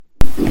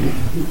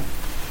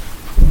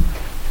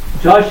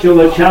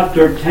Joshua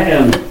chapter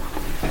 10.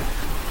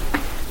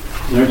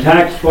 Our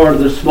text for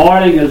this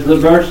morning is the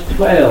verse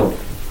 12.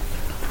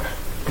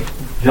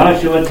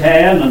 Joshua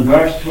 10 and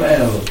verse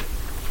 12.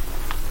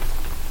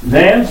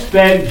 Then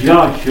spake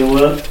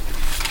Joshua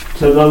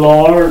to the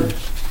Lord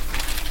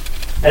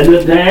in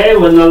the day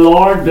when the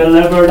Lord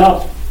delivered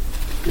up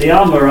the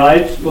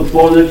Amorites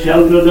before the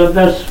children of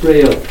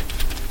Israel.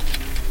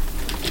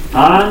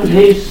 And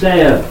he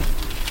said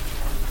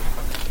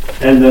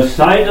in the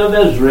sight of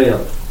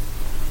Israel,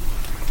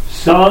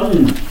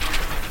 Sun,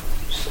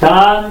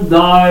 stand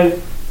thou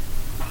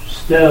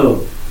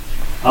still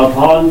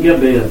upon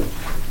Gibeon,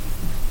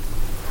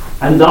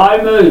 and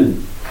thy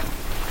moon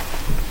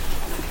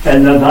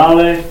in the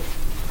valley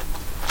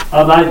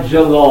of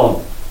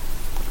Ajalon.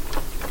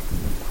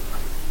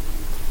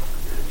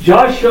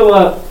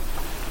 Joshua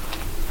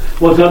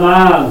was a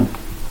man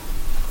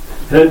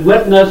who had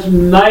witnessed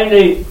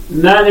many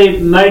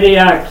mighty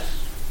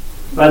acts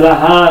by the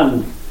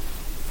hand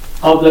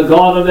of the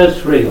God of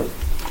Israel.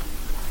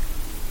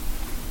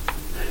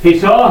 He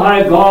saw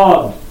how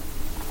God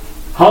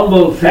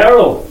humbled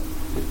Pharaoh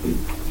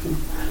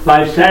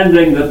by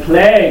sending the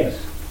plagues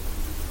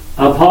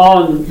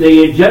upon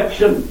the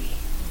Egyptians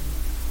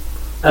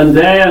and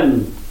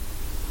then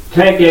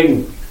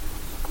taking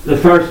the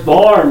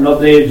firstborn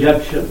of the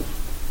Egyptians.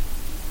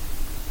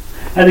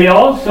 And he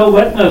also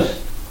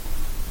witnessed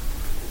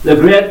the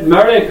great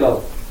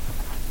miracle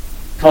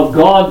of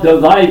God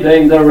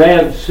dividing the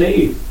Red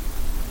Sea.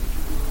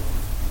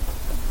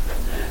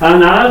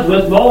 And as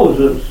with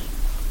Moses,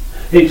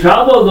 he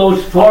traveled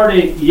those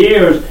 40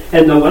 years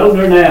in the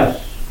wilderness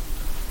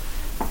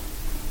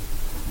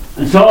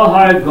and saw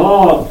how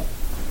God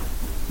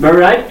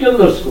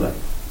miraculously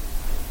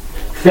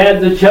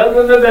fed the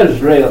children of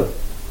Israel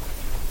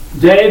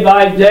day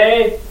by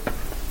day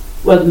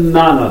with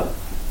manna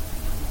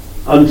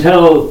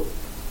until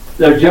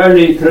their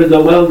journey through the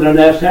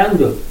wilderness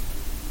ended.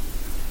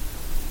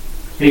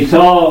 He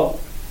saw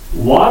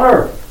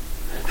water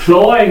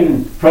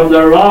flowing from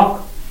the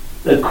rock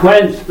that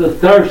quenched the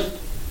thirst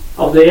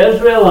of the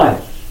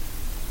Israelites.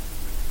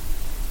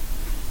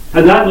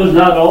 And that was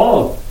not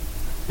all,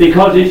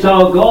 because he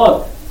saw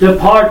God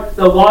depart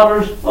the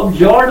waters of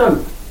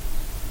Jordan.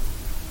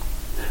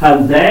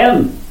 And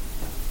then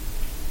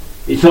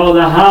he saw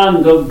the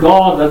hand of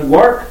God at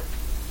work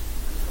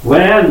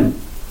when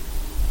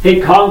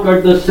he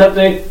conquered the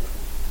city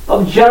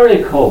of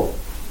Jericho.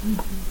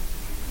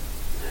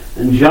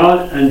 In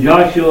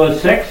Joshua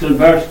 6 and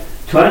verse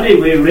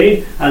 20 we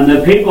read, and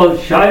the people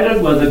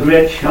shouted with a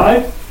great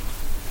shout,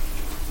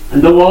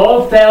 and the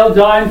wall fell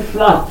down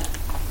flat.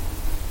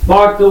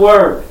 Mark the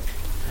word.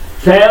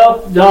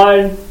 Fell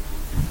down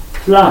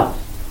flat.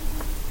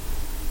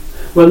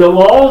 When the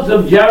walls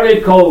of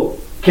Jericho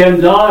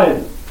came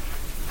down,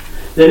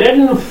 they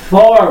didn't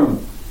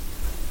form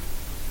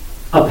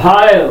a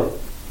pile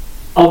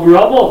of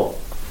rubble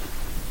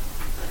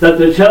that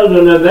the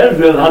children of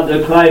Israel had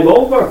to climb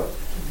over.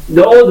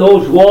 No,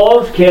 those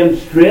walls came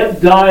straight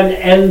down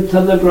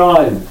into the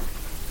ground.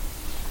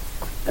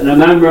 And I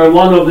remember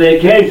one of the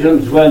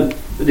occasions when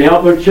the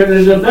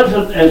opportunity to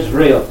visit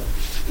Israel,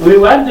 we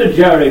went to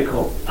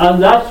Jericho,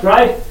 and that's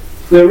right,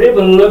 we were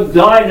able to look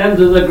down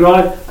into the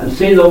ground and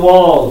see the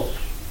walls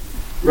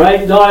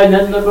right down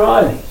in the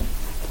ground.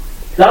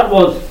 That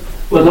was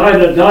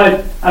without a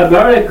doubt a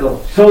miracle,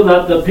 so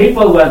that the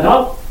people went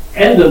up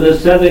into the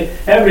city,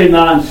 every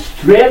man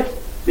straight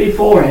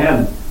before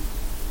him,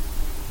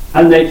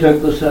 and they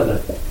took the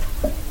city.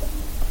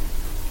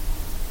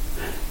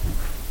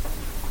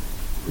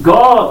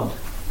 God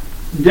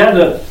did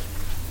it,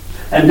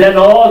 and then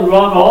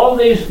run all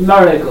these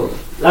miracles.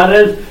 That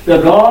is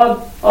the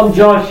God of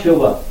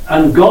Joshua.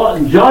 And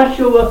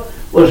Joshua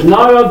was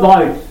not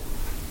about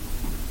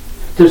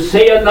to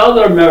see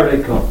another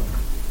miracle,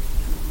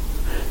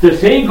 to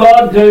see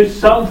God do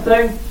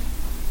something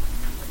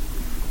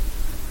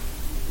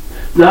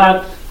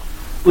that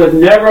would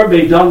never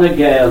be done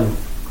again.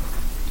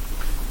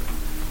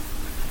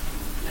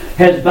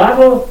 His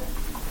battle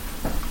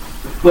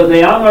with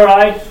the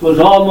Amorites was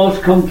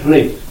almost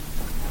complete,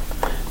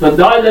 but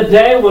now the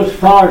day was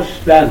far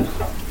spent,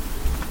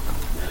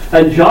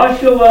 and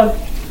Joshua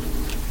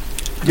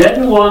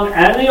didn't want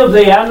any of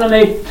the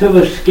enemy to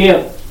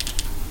escape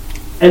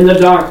in the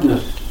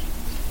darkness.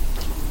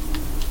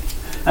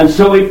 And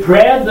so he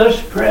prayed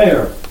this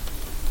prayer.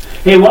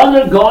 He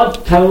wanted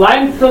God to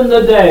lengthen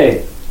the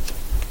day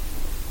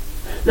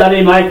that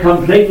he might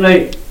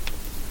completely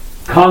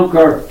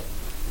conquer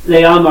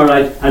the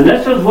Amorites. And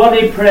this is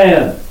what he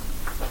prayed.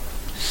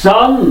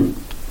 Sun,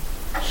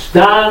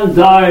 stand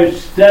thou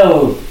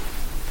still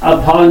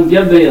upon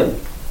Gibeon,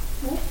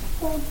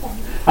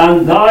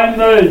 and thy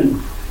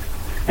moon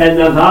in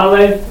the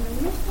valley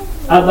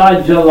of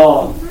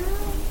Ajalon.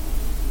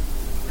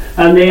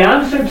 And the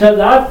answer to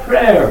that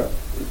prayer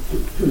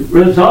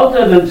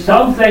resulted in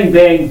something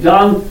being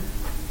done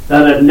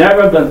that had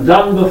never been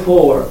done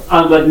before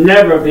and would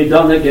never be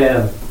done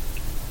again.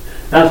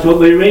 That's what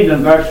we read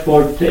in verse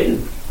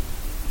 14.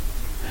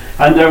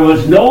 And there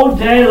was no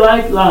day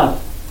like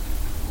that,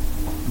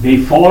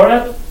 before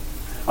it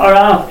or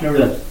after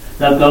it,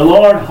 that the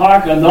Lord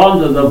hearkened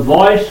unto the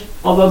voice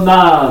of a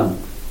man.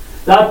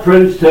 That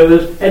proves to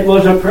us it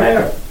was a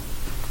prayer.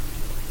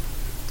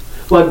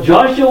 What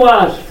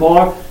Joshua asked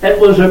for, it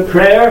was a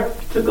prayer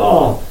to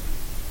God.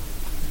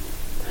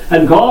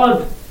 And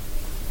God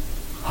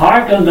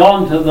hearkened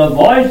unto the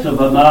voice of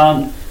a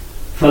man,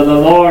 for the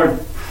Lord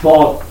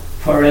fought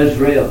for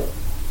Israel.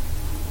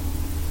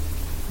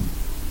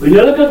 When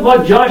you look at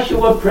what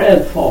Joshua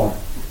prayed for,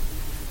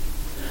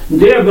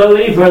 dear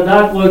believer,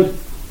 that would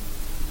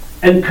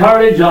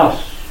encourage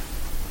us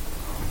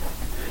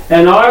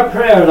in our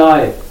prayer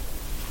life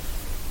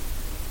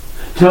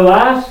to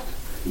ask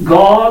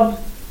God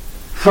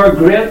for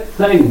great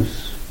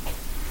things.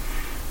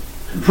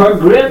 For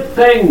great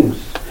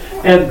things.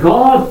 If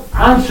God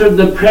answered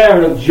the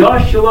prayer of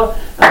Joshua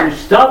and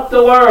stopped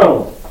the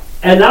world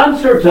in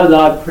answer to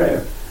that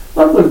prayer,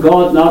 what would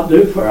God not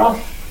do for us?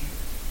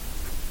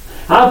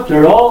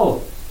 After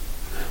all,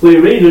 we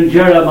read in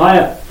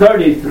Jeremiah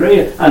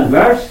 33 and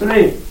verse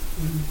 3,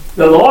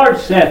 the Lord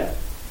said,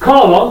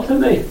 call unto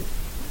me.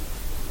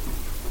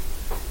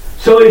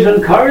 So he's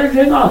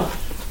encouraging us.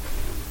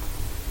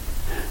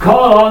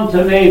 Call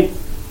unto me,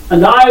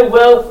 and I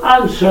will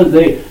answer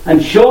thee,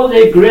 and show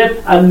thee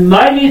great and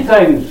mighty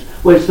things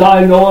which thou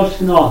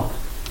knowest not.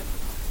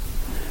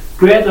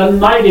 Great and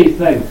mighty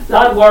things.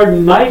 That word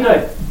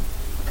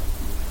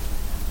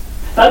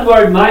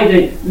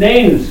mighty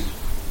means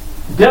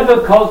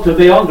difficult to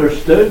be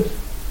understood.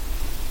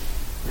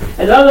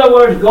 In other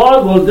words,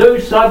 God will do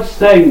such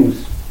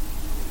things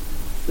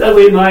that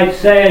we might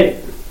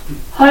say,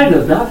 how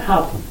did that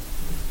happen?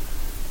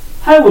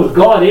 How was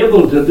God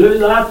able to do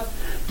that?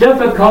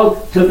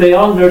 Difficult to be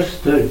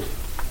understood.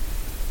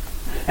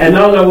 In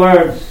other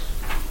words,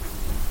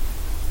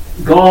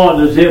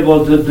 God is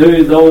able to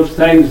do those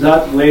things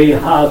that we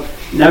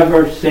have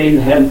never seen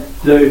him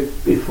do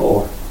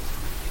before.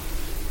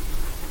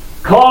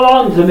 Call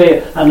unto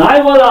me, and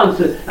I will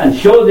answer, and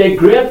show thee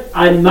great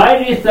and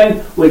mighty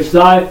things which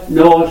thou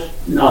knowest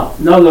not.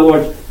 In other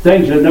words,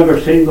 things you've never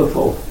seen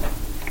before.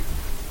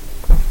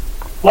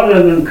 What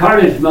an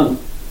encouragement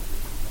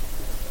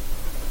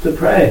to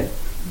pray.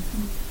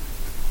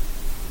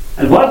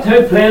 And what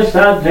took place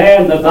that day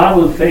on the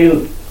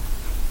battlefield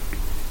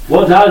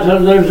was as a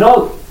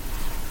result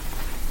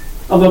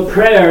of a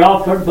prayer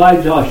offered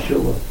by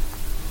Joshua.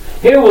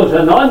 Here was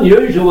an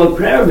unusual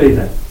prayer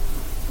meeting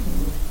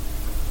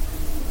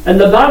in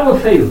the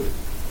battlefield.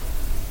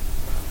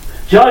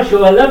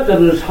 Joshua lifted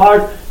his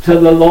heart to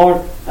the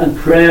Lord and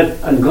prayed,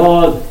 and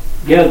God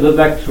gave the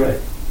victory.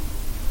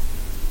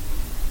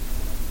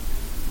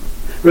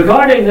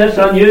 Regarding this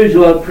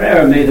unusual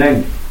prayer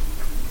meeting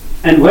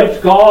in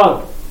which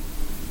God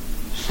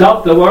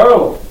stopped the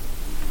world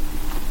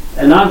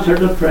and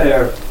answered a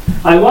prayer,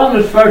 I want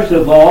us first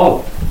of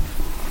all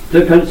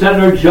to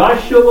consider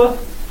Joshua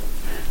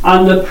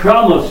and the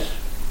promise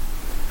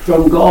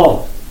from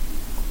God.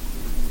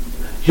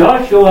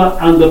 Joshua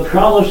and the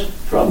promise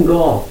from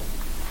God.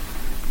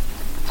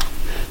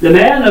 The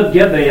men of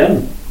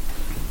Gibeon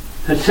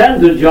had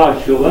sent to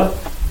Joshua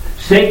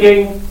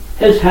seeking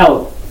his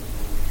help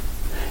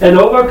in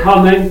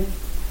overcoming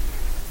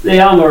the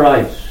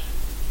Amorites.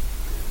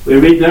 We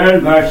read there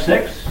in verse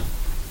 6,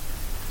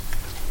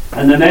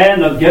 and the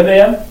men of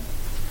Gibeon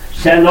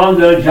sent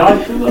unto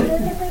Joshua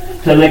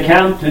to the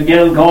camp to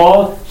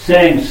Gilgal,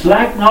 saying,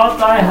 slack not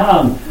thy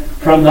hand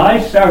from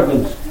thy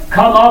servants.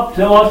 Come up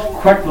to us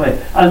quickly,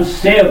 and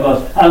save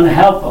us, and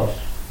help us.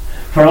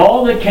 For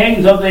all the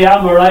kings of the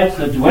Amorites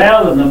that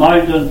dwell in the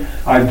mountains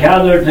are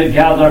gathered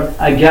together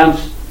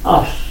against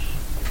us.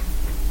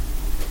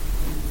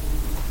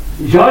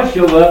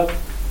 Joshua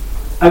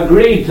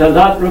agreed to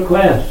that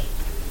request.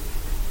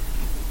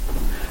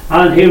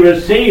 And he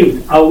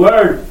received a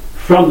word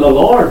from the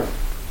Lord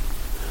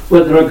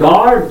with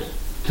regard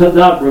to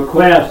that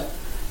request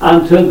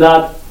and to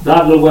that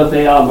battle with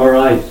the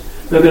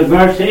Amorites. Look at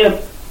verse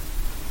 8.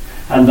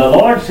 And the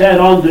Lord said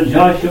unto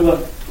Joshua,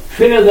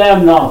 fear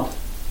them not,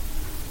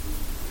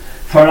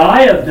 for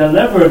I have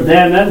delivered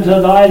them into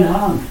thine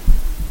hand.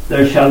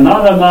 There shall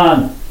not a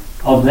man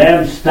of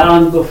them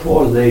stand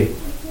before thee.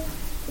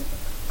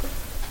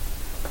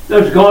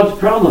 There's God's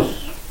promise.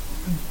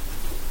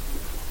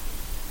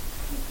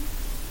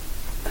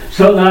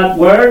 So that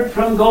word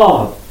from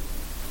God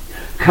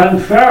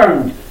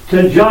confirmed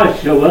to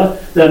Joshua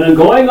that in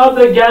going up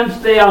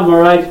against the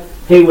Amorites,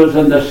 he was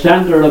in the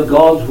center of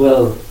God's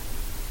will.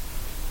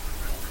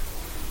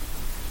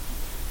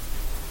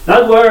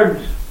 That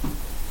word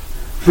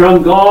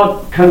from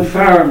God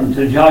confirmed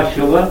to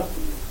Joshua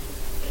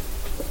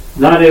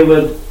that he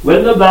would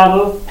win the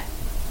battle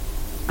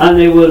and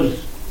he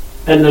was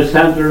in the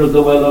center of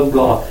the will of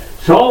God.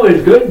 It's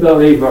always good,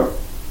 believer.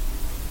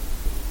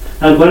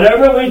 And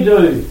whatever we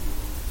do,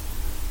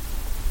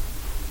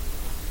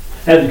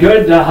 it's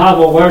good to have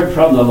a word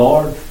from the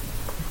Lord.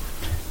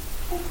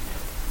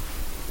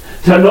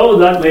 To know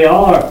that we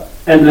are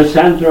in the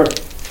center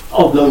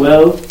of the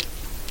will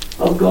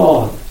of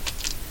God.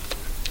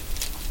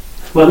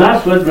 Well,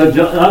 that's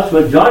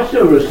what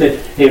Joshua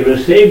received. He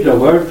received a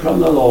word from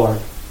the Lord.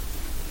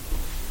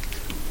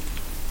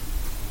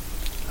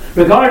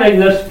 Regarding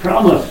this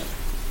promise,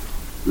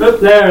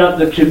 look there at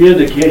the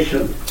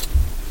communication.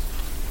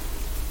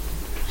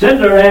 It's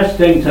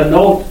interesting to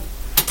note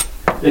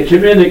the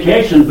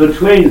communication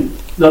between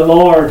the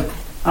Lord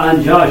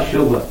and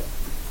Joshua.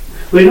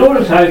 We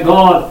notice how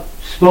God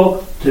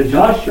spoke to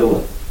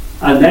Joshua,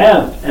 and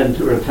then, in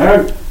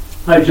return,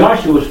 how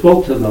Joshua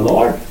spoke to the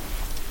Lord.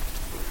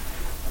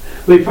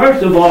 We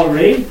first of all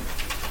read,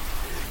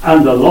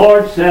 and the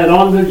Lord said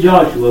unto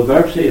Joshua,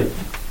 verse 8.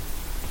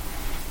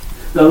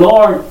 The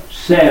Lord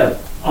said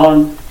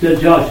unto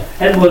Joshua.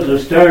 It was a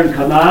stern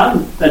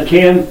command that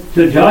came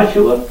to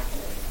Joshua,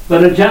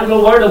 but a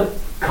gentle word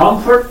of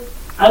comfort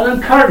and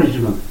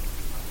encouragement.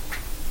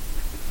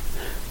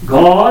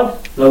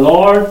 God, the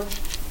Lord,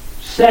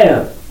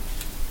 said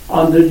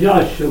unto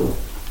Joshua.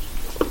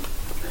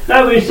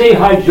 Now we see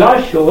how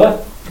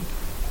Joshua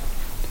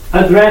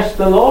addressed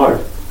the Lord.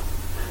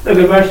 Look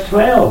at verse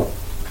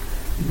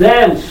 12.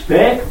 Then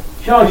spake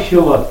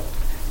Joshua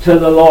to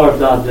the Lord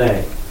that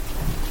day.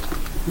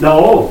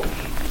 No,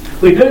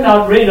 we do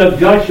not read of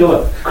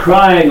Joshua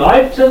crying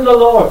out to the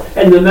Lord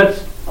in the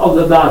midst of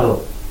the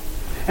battle.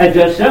 It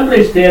just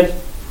simply states,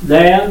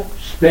 then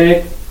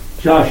spake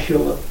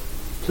Joshua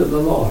to the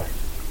Lord.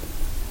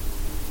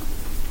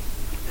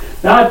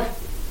 That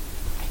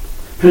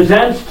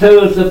presents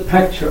to us a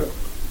picture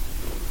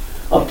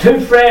of two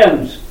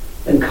friends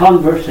in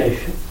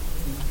conversation.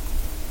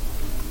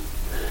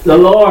 The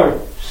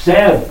Lord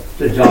said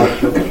to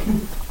Joshua,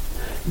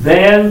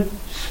 then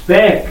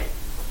spake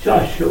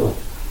Joshua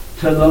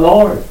to the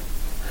Lord.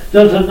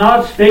 Does it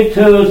not speak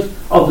to us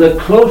of the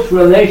close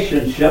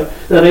relationship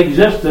that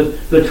existed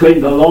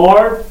between the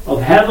Lord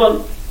of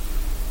heaven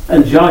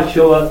and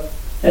Joshua,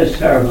 his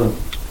servant?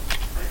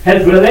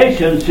 His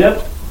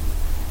relationship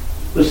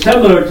was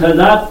similar to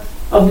that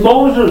of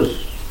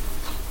Moses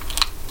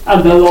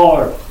and the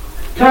Lord.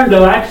 Turn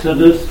to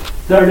Exodus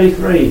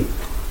 33.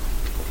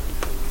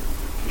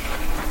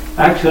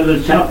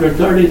 Exodus chapter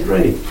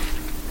 33.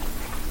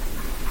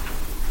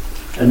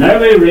 And there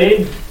we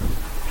read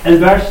in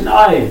verse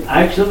 9,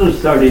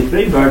 Exodus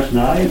 33, verse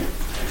 9,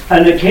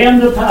 and it came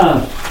to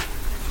pass,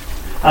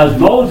 as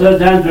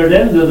Moses entered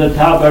into the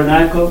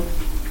tabernacle,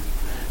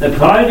 the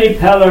cloudy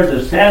pillar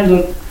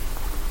descended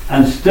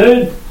and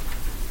stood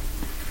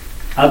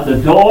at the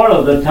door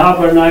of the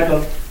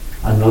tabernacle,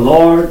 and the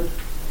Lord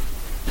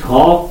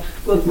talked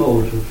with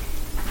Moses.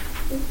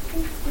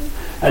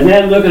 And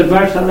then look at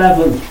verse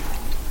 11.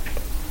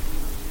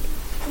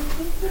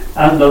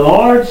 And the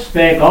Lord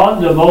spake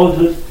unto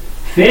Moses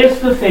face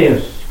to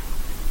face,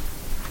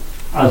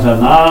 as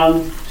a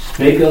man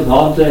speaketh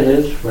unto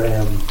his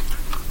friend.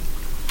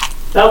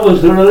 That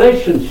was the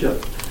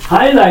relationship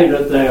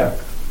highlighted there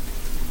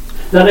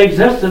that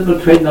existed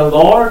between the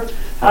Lord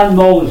and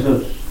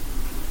Moses.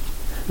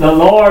 The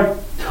Lord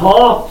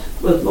talked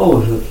with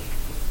Moses.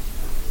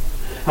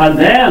 And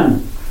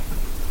then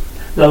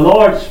the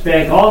Lord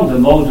spake unto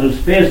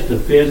Moses face to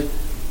face,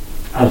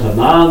 as a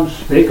man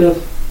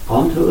speaketh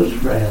unto his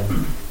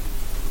friend.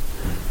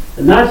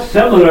 And that's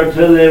similar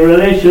to the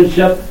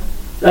relationship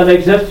that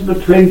exists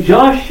between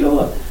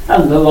Joshua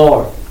and the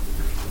Lord.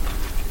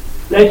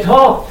 They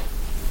talked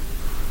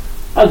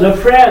as a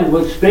friend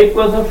would speak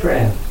with a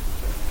friend.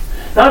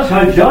 That's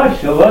how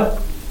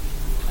Joshua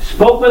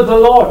spoke with the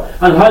Lord,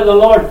 and how the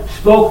Lord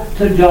spoke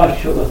to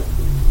Joshua.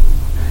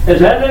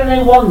 Is it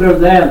any wonder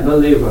then,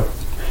 believer?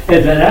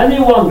 Is it any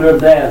wonder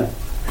then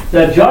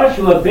that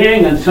Joshua,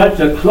 being in such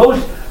a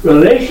close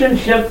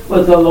relationship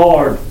with the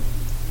Lord,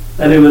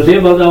 that he was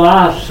able to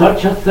ask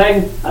such a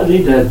thing as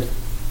he did?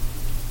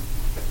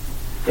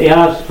 He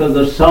asked for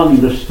the sun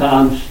to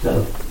stand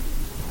still,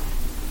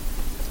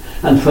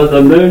 and for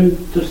the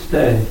moon to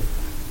stay,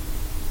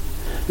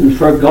 and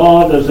for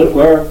God, as it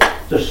were,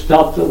 to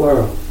stop the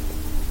world,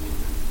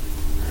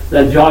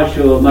 that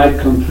Joshua might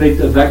complete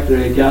the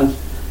victory against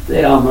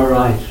the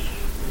Amorites.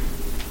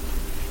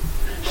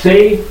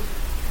 See,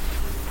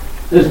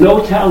 there's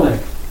no telling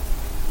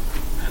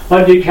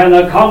what you can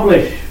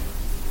accomplish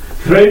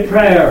through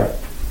prayer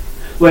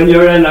when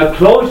you're in a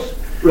close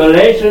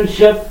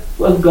relationship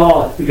with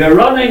God. If you're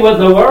running with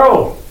the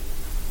world,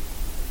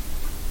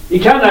 you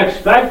can't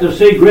expect to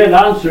see great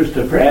answers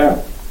to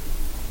prayer.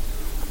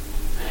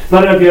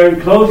 But if you're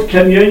in close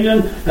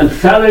communion and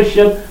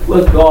fellowship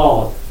with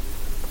God,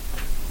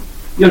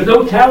 there's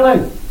no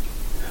telling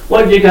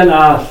what you can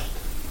ask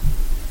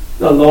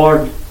the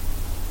Lord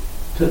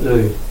to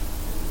do.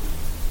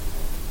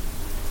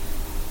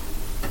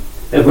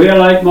 If we are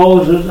like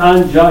Moses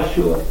and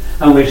Joshua,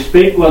 and we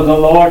speak with the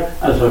Lord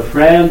as a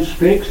friend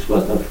speaks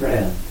with a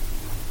friend,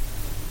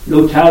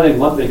 no telling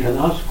what we can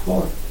ask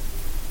for.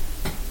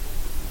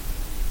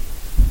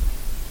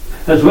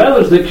 As well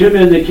as the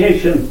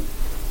communication,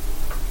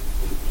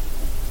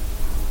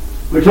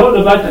 we're told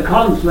about the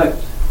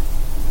conflict.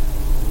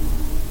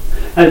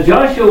 As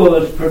Joshua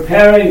was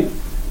preparing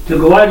to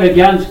go out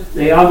against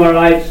the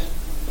Amorites,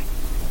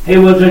 he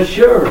was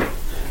assured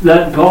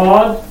that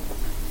God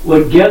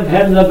would give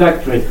him the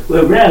victory.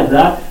 We read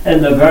that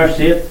in the verse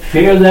 8.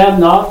 Fear them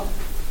not,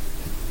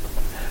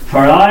 for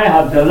I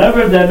have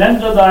delivered them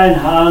into thine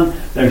hand.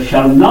 There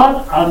shall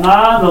not a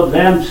man of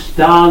them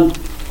stand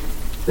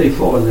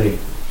before thee.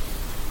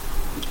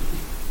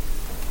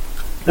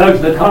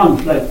 There's the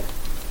conflict.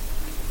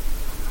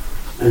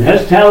 And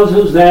this tells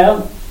us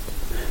then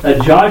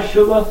that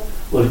Joshua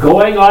was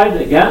going out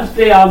against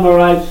the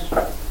Amorites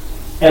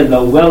in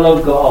the will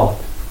of God.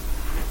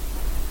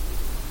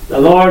 The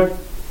Lord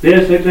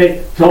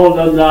basically told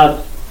them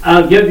that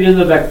I'll give you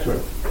the victory.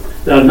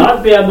 There'll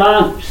not be a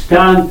man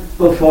stand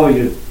before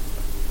you.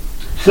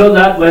 So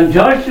that when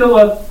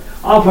Joshua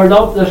offered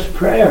up this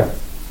prayer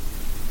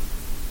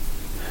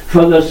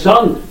for the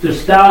sun to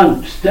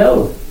stand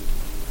still,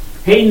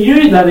 he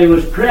knew that he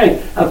was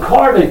praying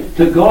according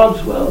to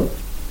God's will.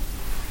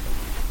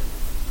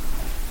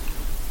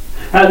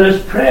 And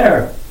his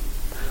prayer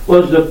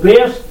was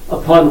based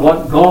upon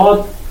what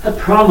God had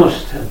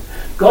promised him.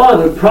 God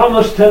had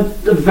promised him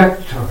the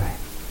victory.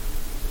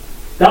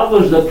 That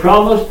was the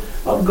promise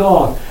of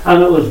God.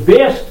 And it was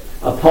based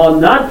upon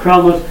that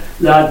promise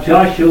that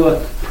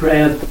Joshua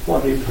prayed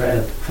what he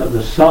prayed, for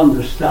the sun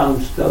to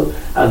stand still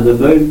and the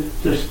moon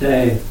to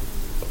stay.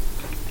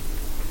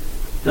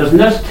 Doesn't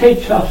this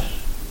teach us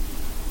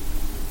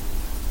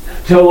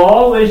to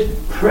always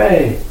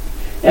pray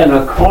in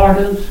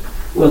accordance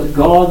with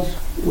God's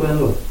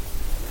will?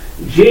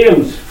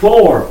 James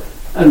 4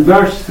 and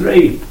verse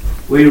 3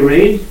 we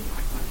read,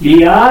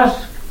 Ye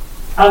ask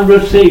and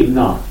receive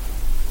not,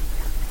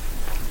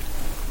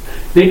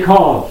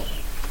 because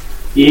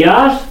ye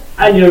ask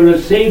and ye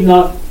receive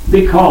not,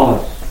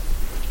 because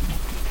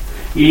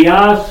ye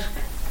ask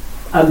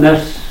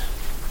amiss,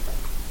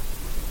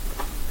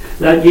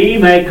 that ye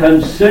may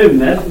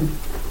consume it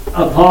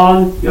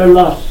upon your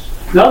lusts.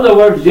 In other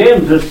words,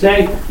 James is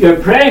saying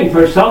you're praying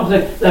for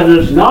something that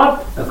is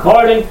not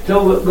according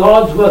to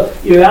God's will.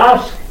 You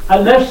ask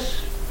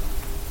amiss,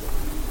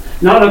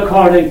 not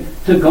according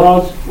to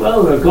God's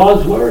will or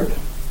God's word.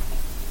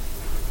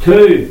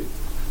 2,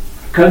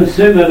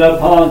 consume it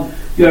upon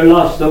your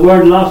lust. The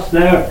word lust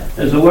there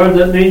is a word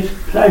that means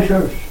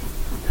pleasures.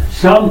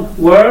 Some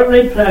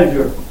worldly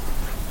pleasure,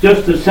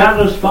 just to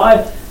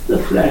satisfy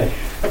the flesh.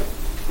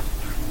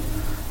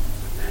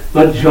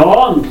 But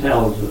John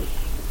tells us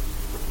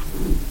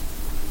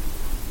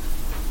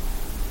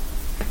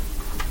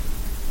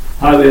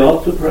how we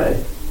ought to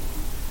pray.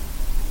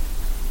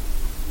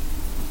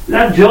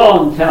 Let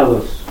John tell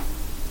us.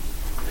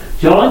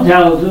 John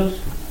tells us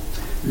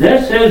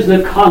this is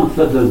the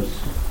confidence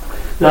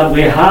that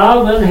we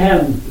have in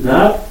him,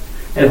 that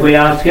if we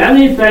ask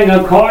anything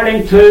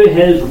according to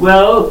his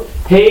will,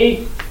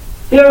 he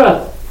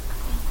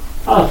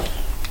heareth us.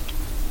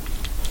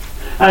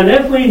 And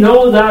if we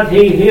know that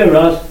he heareth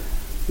us,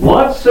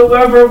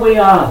 whatsoever we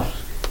ask,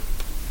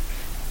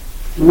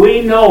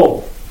 we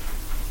know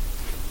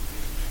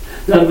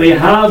that we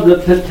have the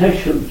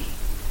petitions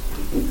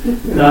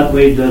that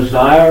we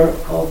desire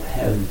of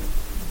him.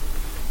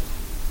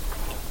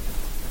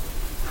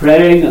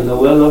 Praying in the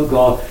will of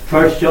God.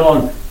 1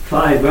 John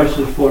 5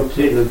 verses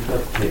 14 and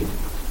 15.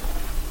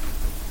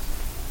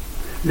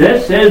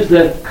 This is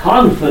the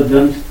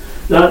confidence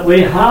that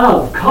we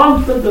have.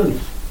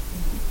 Confidence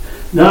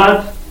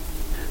that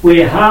we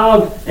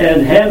have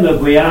in him.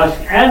 If we ask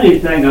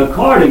anything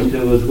according to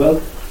his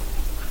will,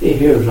 he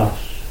hears us.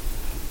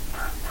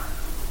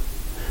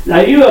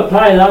 Now you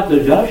apply that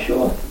to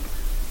Joshua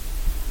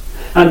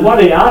and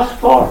what he asked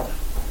for.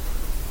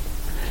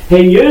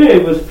 He knew he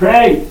was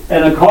praying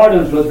in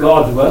accordance with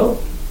God's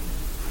will.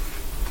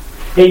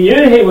 He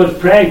knew he was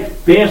praying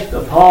based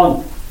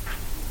upon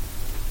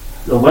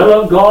the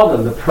will of God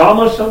and the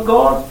promise of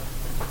God.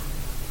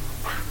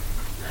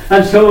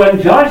 And so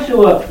when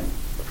Joshua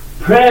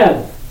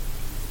prayed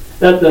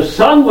that the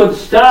sun would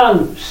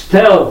stand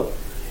still,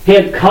 he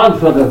had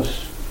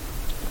confidence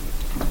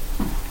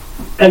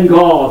in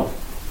God,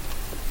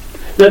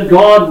 that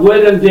God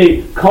would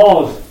indeed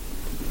cause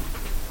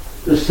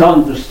the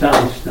sun to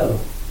stand still.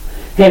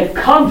 He had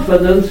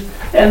confidence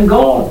in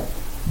God.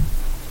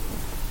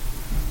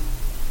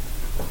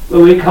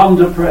 When we come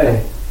to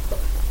pray,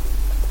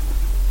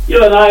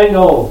 you and I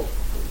know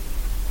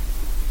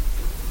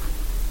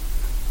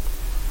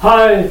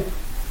how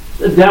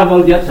the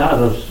devil gets at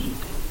us.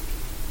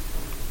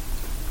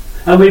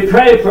 And we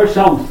pray for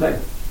something,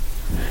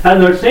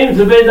 and there seems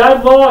to be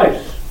that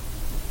voice.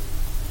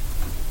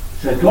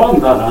 Say, God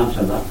will not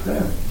answer that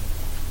prayer.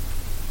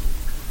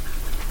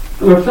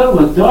 And we're filled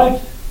with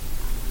doubt.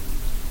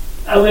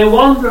 And we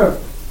wonder,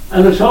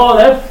 and it's all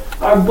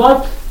if or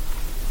but.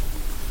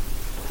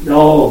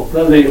 No,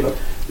 believer,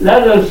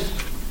 let us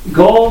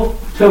go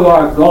to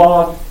our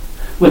God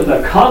with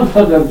the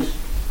confidence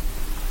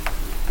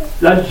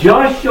that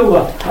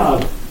Joshua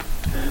had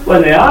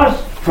when he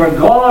asked for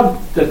God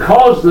to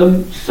cause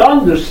the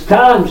sun to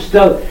stand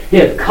still. He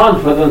had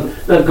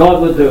confidence that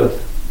God would do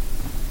it.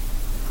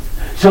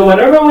 So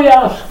whatever we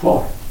ask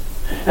for,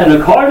 in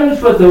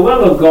accordance with the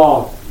will of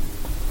God,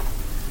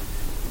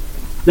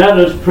 let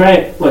us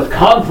pray with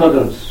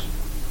confidence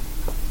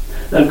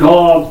that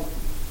God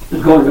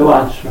is going to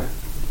answer.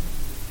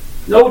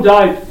 No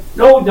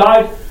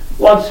doubt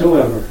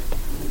whatsoever.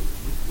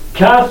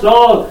 Cast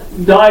all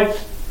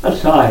doubts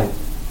aside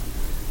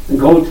and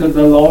go to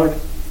the Lord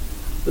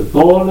with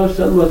boldness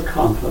and with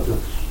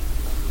confidence.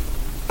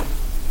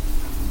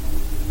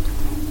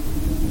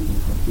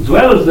 As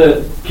well as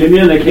the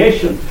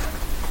communication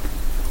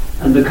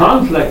and the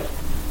conflict,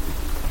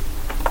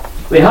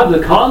 we have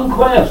the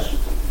conquest.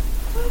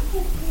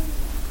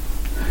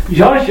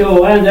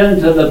 Joshua went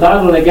into the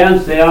battle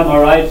against the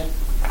Amorites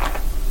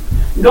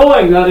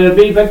knowing that he would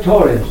be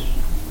victorious.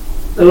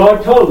 The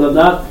Lord told them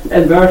that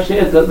in verse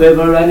 8 that we've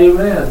already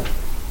read.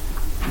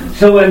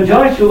 So when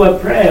Joshua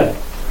prayed,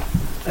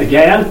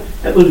 again,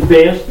 it was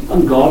based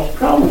on God's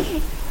promise.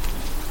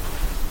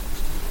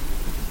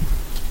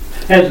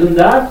 Isn't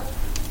that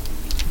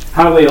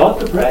how we ought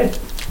to pray?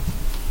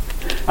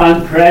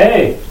 And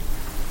pray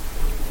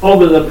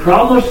over the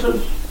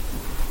promises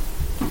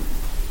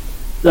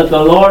that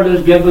the Lord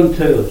has given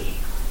to us.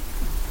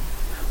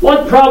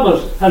 What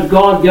promise has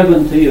God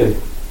given to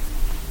you?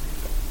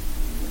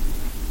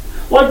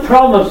 What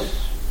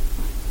promise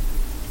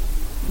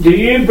do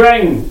you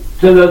bring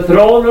to the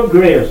throne of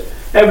grace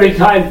every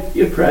time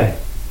you pray?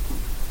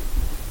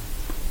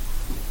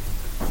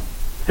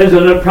 Is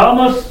it a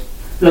promise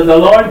that the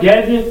Lord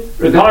gave you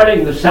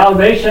regarding the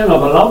salvation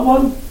of a loved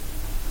one?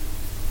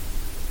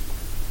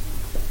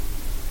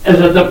 Is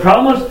it the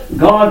promise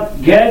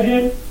God gave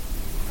you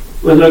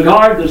with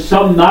regard to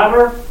some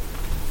matter,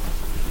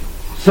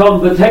 some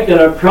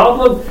particular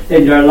problem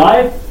in your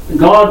life?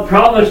 God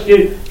promised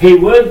you He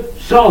would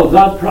solve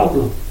that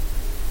problem.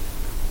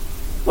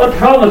 What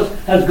promise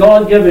has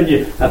God given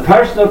you? A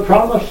personal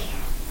promise?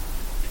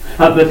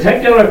 A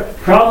particular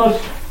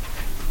promise?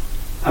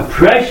 A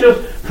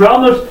precious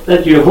promise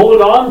that you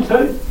hold on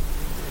to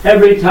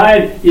every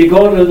time you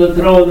go to the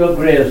throne of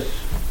grace?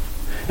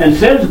 And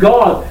since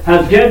God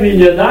has given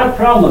you that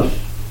promise,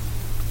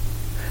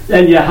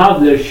 then you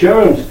have the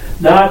assurance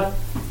that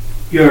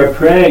you're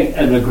praying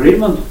in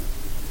agreement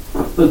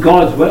with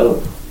God's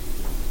will.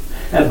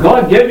 If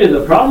God gives you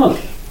the promise,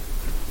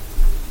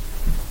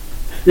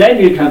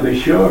 then you can be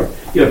sure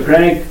you're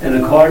praying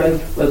in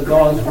accordance with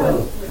God's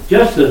will.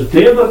 Just as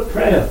David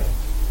prayed.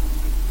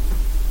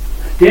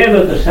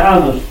 David the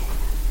psalmist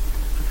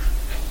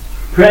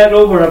prayed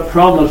over a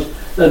promise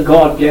that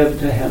God gave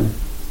to him.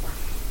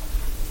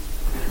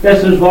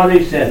 This is what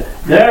he said.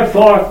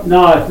 Therefore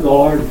now,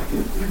 Lord,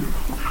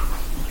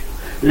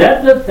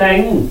 let the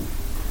thing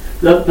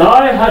that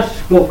thou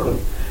hast spoken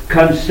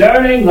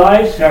concerning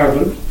thy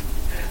servant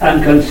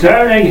and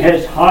concerning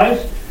his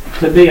house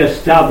to be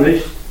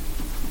established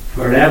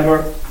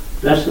forever.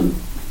 Listen.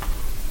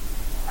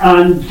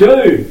 And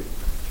do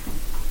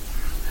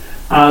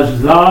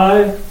as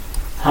thou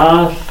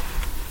hast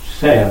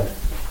said.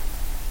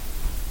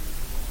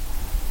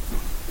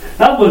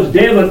 That was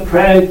David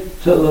praying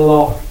to the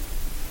Lord.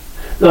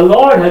 The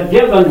Lord had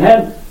given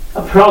him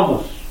a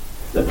promise.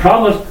 The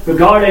promise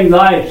regarding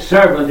thy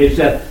servant, he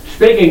said,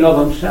 speaking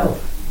of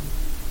himself.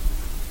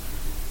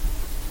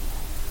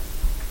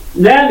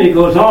 Then he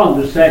goes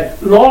on to say,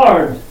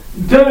 Lord,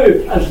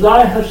 do as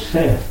thou hast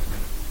said.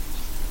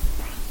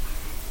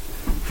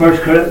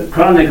 1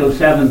 Chronicles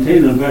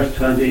 17 and verse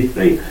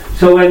 23.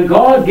 So when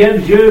God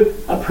gives you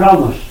a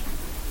promise,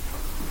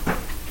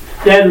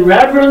 then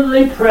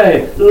reverently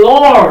pray,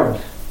 Lord,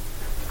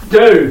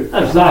 do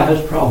as thou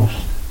hast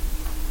promised.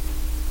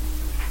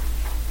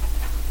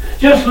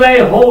 Just lay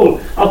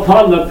hold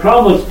upon the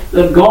promise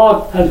that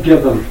God has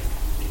given.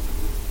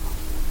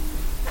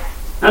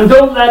 And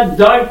don't let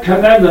doubt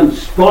come in and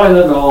spoil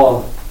it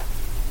all.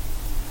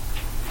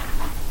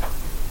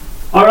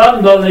 Or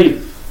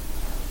unbelief.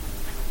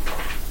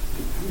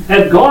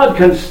 If God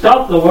can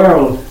stop the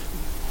world,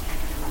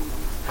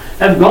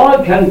 if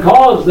God can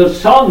cause the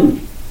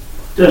sun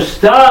to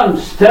stand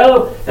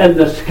still in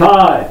the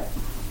sky,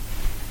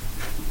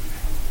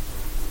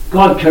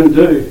 God can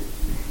do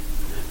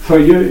for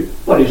you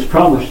what He's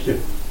promised you.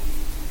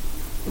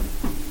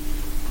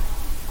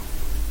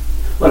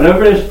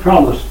 Whatever He's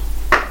promised,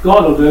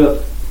 God will do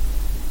it.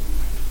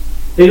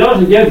 He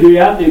doesn't give you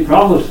empty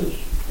promises.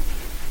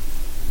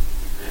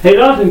 He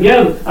doesn't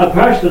give a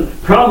person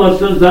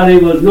promises that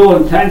he has no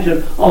intention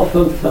of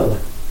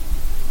fulfilling.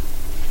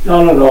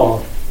 Not at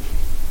all.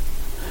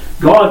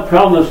 God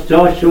promised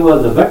Joshua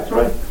the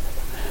victory,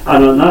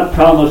 and on that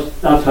promise,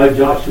 that's how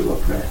Joshua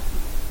prayed.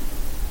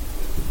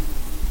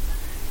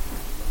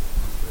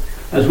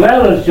 As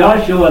well as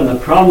Joshua and the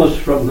promise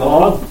from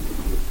God,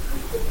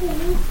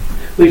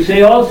 we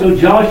see also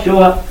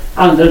Joshua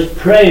and his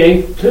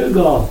praying to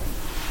God.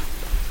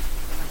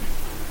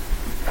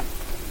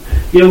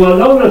 You will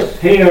notice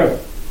here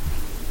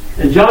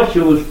in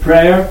Joshua's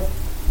prayer,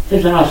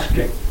 his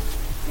asking.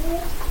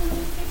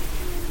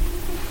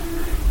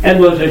 It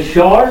was a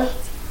short,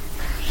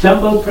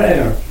 simple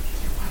prayer.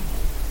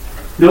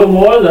 No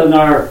more than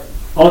our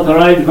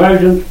authorized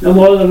version, no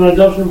more than a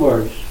dozen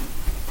words.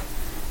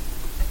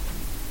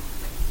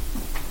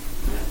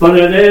 But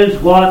it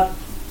is what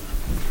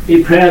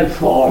he prayed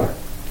for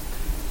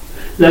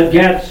that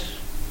gets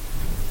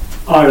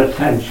our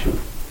attention.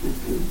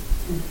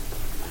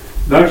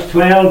 Verse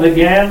 12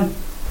 again.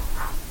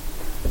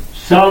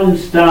 Sun,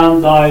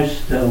 stand thou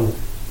still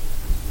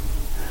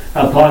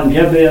upon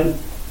Gibeon,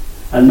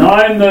 and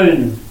thou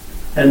moon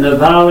in the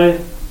valley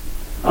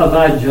of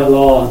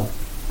Ajalon.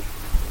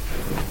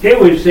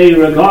 Here we see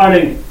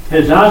regarding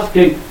his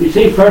asking, we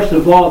see first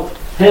of all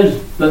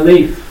his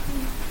belief.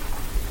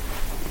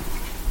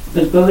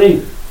 His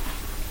belief.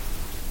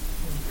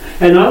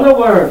 In other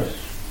words,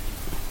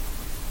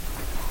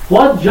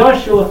 what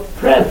Joshua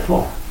prayed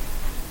for,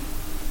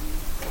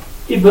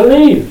 he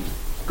believed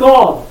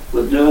God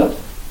would do it.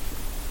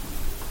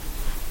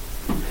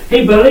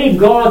 He believed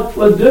God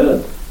would do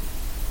it.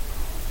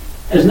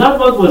 Isn't that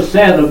what was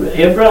said of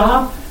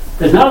Abraham?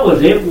 Isn't that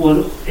what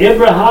was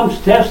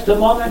Abraham's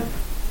testimony?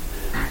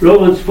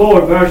 Romans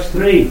 4 verse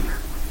 3.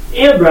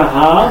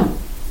 Abraham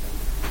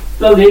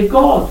believed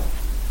God,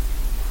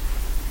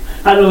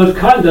 and it was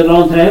counted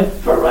unto him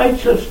for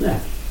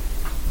righteousness.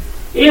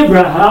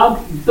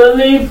 Abraham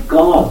believed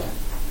God.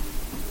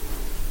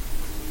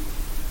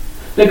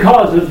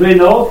 Because, as we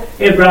know,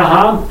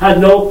 Abraham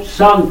had no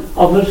son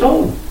of his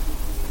own.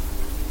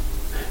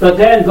 But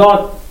then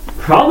God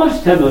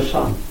promised him a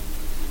son.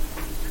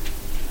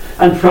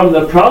 And from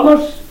the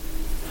promise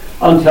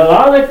until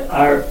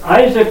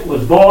Isaac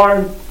was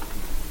born,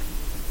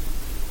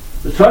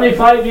 the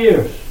 25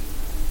 years.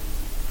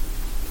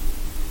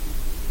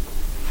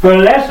 For a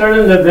lesser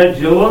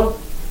individual,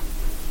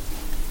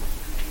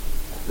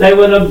 they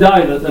would have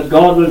doubted that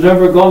God was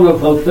ever going to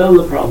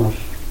fulfill the promise.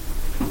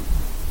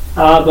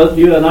 But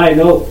you and I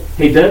know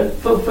he did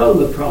fulfill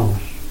the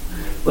promise.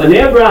 When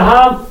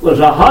Abraham was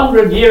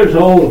 100 years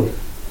old,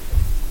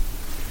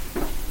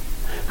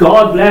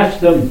 God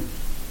blessed him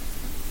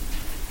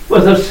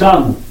with a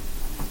son.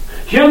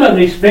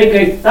 Humanly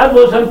speaking, that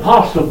was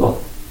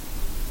impossible.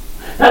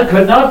 That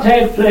could not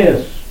take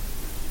place.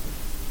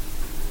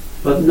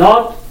 But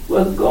not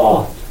with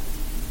God.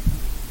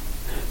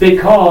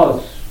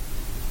 Because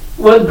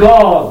with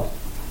God,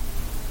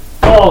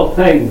 all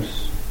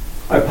things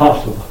are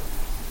possible.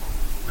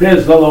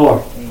 Praise the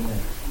Lord.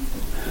 Amen.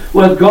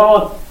 With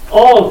God,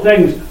 all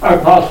things are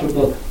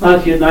possible.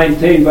 Matthew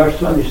 19, verse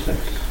 26.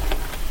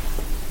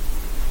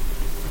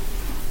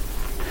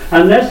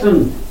 And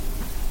listen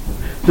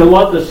to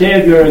what the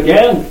Saviour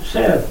again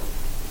said.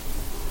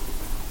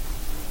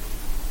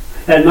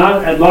 In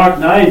Mark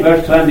 9,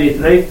 verse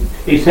 23,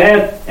 he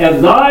said,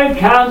 if thou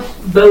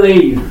canst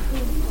believe,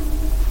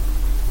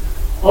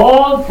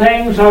 all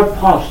things are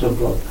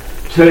possible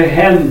to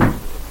him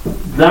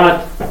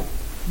that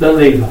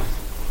believeth.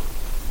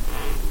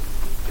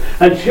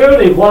 And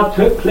surely what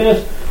took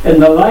place in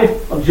the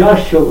life of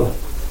Joshua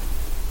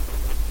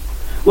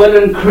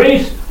will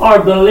increase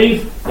our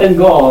belief in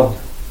God.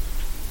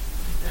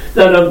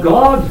 That if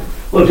God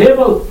was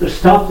able to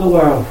stop the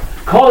world,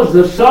 cause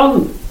the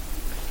sun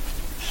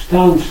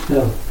stand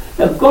still,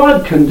 if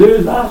God can do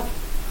that,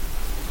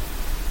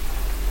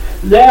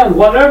 then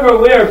whatever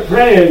we're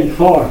praying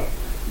for,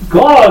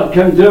 God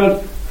can do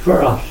it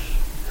for us.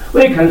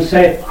 We can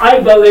say, I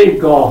believe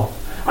God.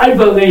 I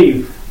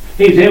believe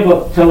He's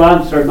able to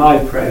answer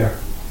my prayer.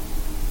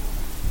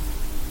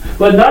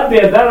 Would that be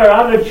a better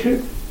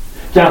attitude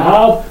to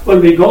have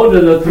when we go to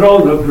the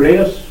throne of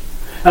grace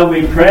and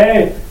we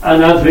pray,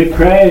 and as we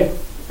pray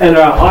in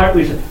our heart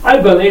we say, I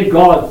believe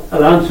God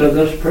will answer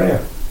this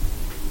prayer.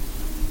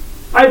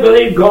 I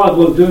believe God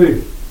will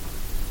do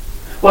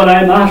what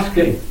I'm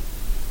asking.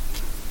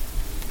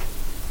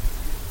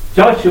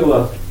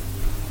 Joshua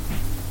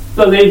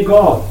believed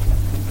God,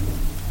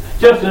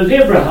 just as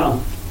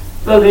Abraham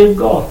believed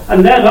God.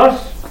 And let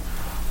us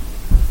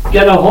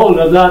get a hold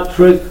of that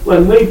truth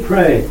when we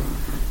pray.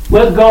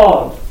 With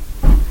God,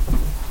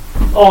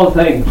 all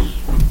things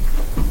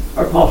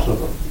are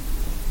possible.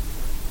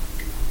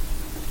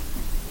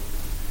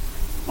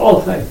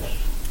 All things.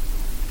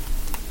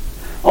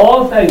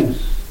 All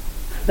things.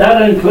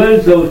 That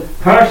includes those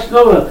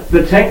personal and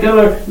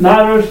particular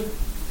matters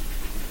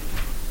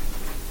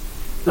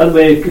that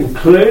we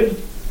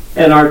conclude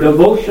in our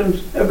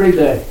devotions every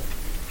day.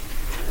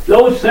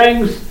 Those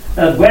things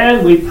that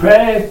when we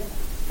pray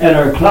in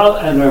our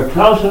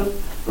closet,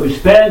 we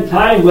spend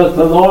time with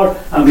the Lord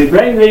and we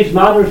bring these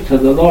matters to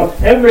the Lord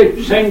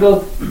every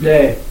single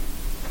day.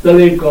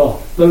 Believe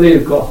God.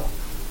 Believe God.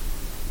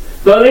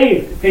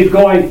 Believe He's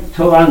going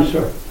to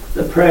answer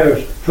the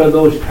prayers for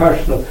those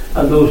personal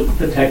and those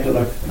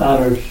particular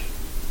matters.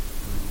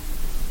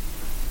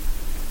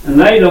 In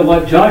light of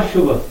what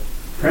Joshua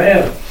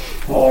prayed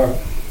for,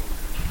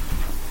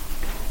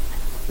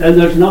 then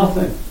there's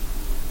nothing.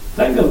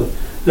 Think of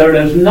it. There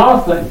is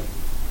nothing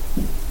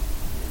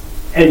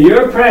in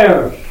your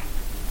prayers.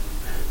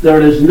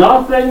 There is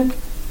nothing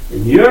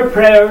in your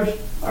prayers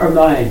or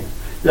mine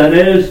that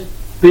is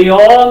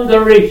beyond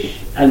the reach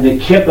and the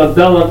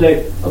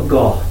capability of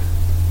God.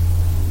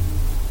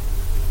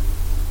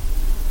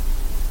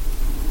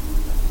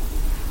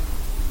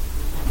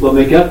 When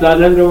we get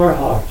that into our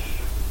hearts,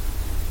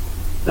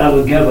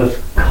 that'll give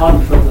us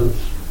confidence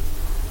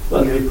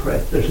when we pray.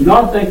 There's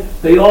nothing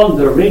beyond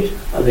the reach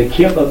of the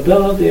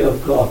capability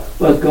of God.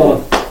 With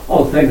God,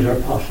 all things are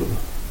possible.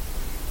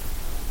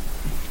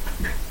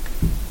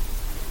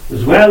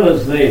 As well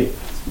as the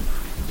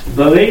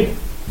belief,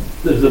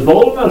 there's the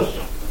boldness.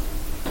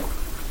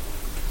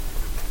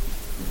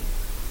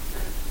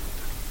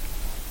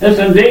 This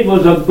indeed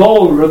was a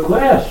bold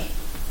request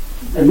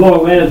in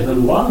more ways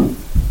than one.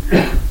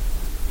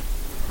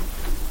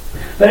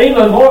 But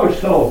even more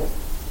so,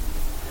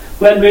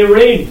 when we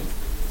read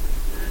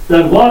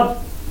that what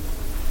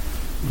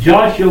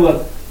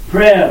Joshua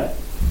prayed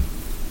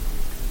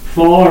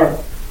for,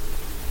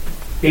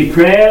 he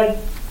prayed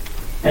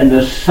in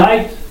the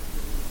sight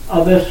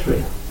of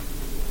Israel.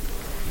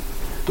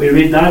 We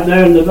read that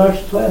there in the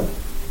verse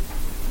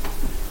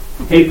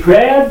 12. He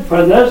prayed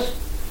for this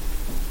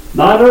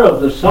matter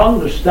of the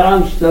sun to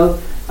stand still,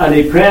 and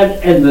he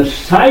prayed in the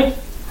sight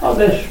of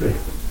Israel.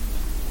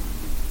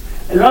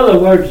 In other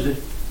words,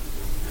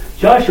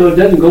 Joshua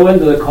didn't go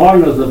into the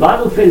corner of the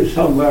battlefield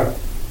somewhere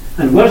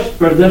and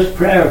whisper this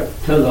prayer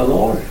to the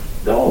Lord.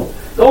 No.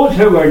 Those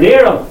who were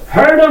near him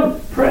heard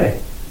him pray.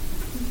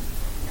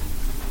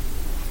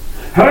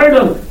 Heard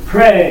him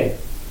pray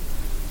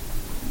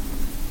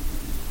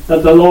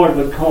that the Lord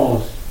would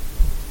cause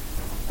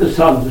the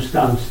sun to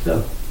stand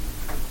still.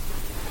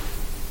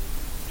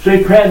 So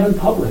he prayed in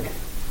public.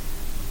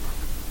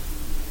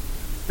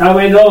 Now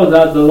we know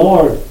that the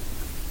Lord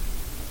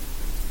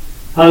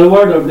had a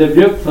word of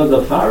rebuke for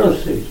the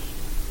Pharisees.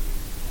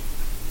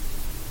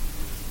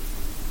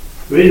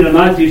 Read in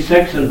Matthew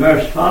 6 and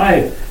verse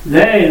 5.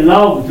 They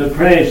loved to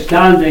pray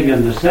standing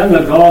in the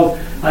synagogue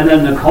and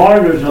in the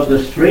corners of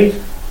the street,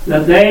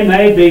 that they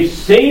may be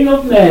seen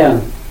of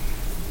men.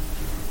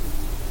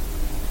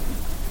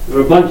 They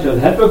were a bunch of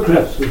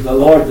hypocrites, as the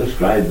Lord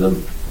described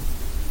them.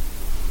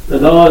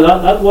 But no,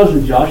 that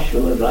wasn't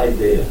Joshua's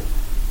idea.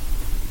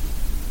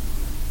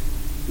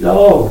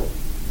 No.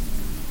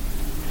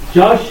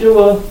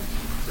 Joshua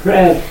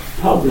prayed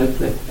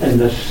publicly in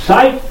the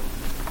sight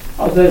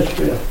of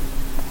Israel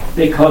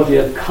because he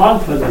had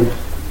confidence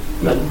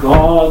that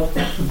God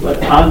would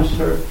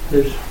answer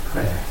his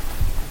prayer.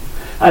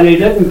 And he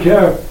didn't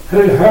care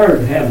who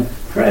heard him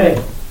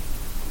pray.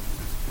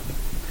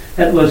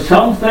 It was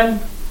something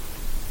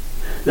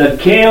that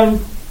came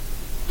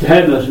to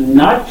him as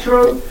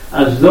natural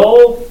as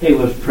though he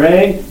was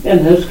praying in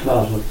his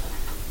closet.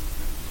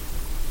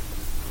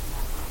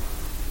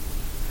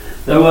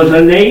 There was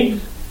a need,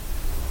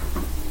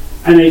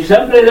 and he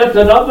simply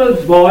lifted up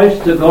his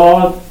voice to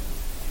God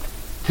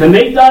to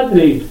meet that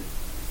need.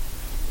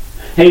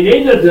 He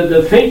needed to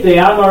defeat the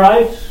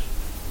Amorites.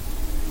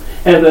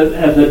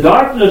 If the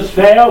darkness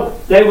fell,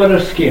 they would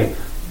escape.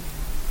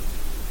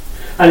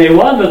 And he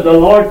wanted the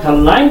Lord to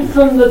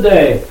lengthen the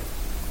day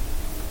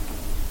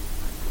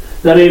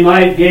that he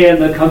might gain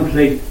the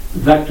complete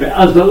victory,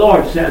 as the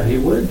Lord said he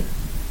would.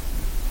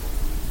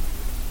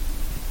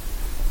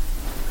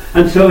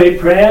 And so he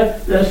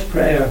prayed this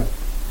prayer.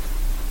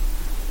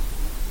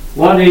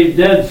 What he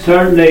did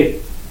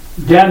certainly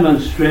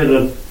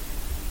demonstrated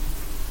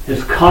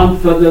his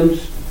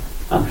confidence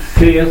and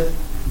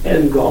faith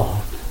in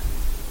God.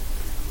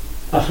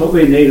 That's what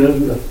we need,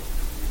 isn't it?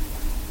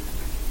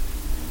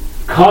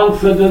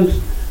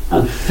 Confidence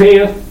and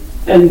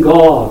faith in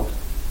God.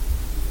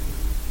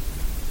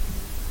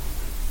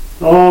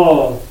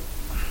 Oh,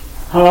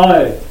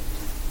 how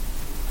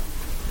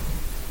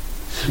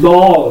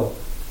small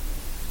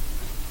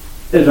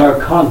is our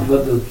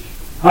confidence.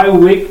 How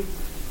weak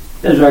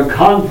is our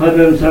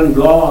confidence in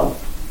God.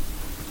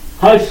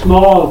 How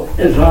small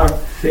is our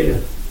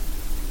faith.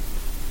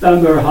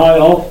 Remember how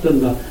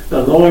often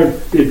the Lord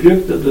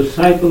rebuked the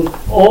disciples,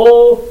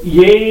 O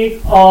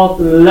ye of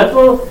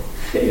little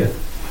faith.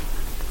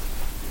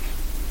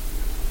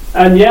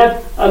 And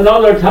yet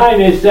another time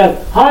he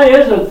said, how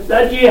is it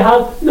that ye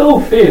have no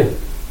faith?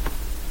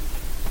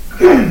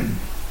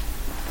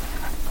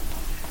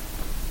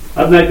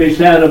 That might be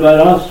said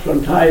about us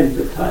from time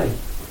to time.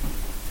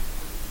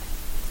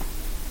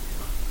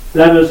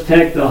 Let us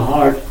take to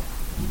heart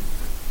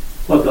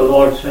what the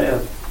Lord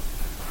said.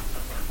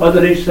 What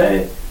did he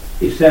say?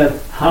 He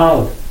said,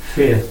 have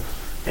faith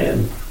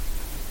in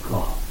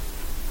God.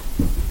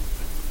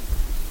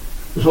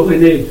 That's what we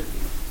need.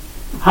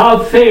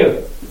 Have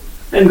faith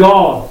in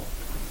God.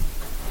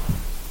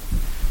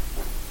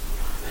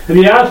 If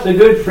you ask a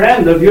good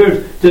friend of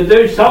yours to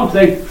do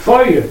something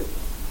for you,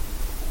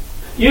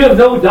 you have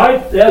no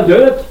doubt they'll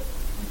do it,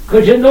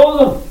 because you know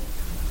them.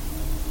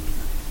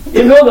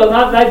 You know they'll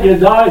not let you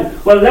down.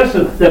 Well,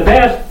 listen, the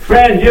best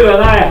friend you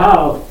and I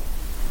have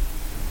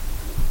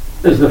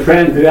is the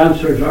friend who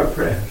answers our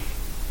prayers.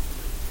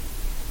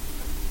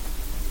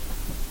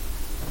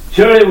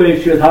 Surely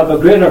we should have a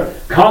greater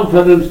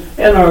confidence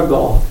in our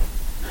God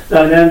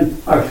than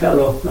in our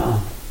fellow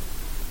man.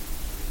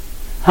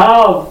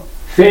 Have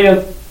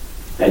faith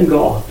in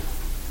God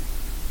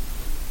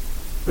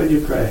when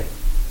you pray.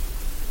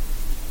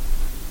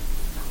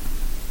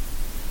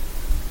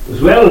 As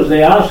well as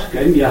the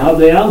asking, you have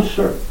the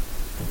answer.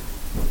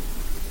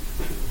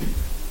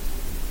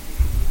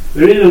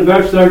 We read in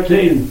verse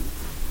 13,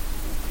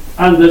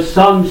 and the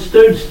sun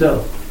stood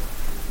still,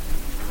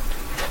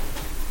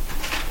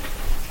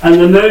 and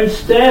the moon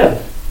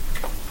stayed.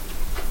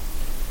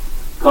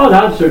 God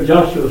answered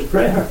Joshua's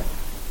prayer.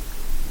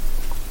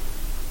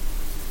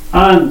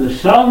 And the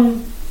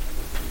sun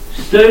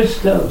stood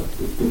still,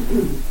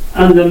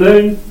 and the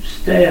moon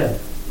stayed.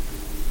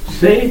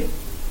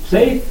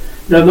 See,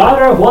 no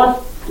matter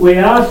what we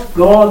ask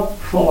God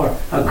for,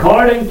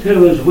 according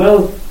to His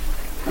will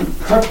and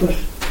purpose,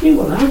 He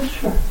will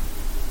answer.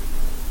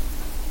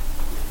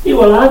 He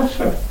will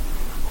answer.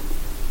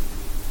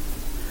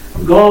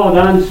 God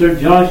answered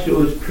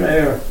Joshua's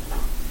prayer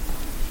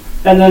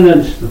in an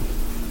instant.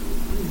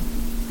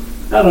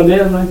 Isn't that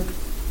amazing?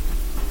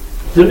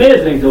 It's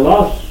amazing to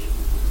us.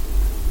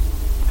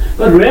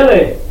 But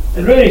really,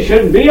 it really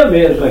shouldn't be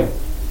amazing,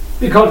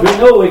 because we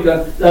know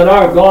that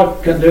our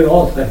God can do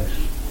all things.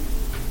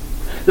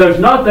 There's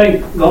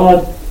nothing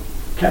God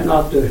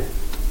cannot do.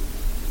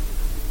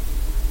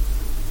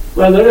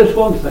 Well, there is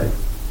one thing.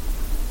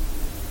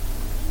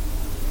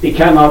 He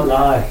cannot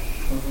lie.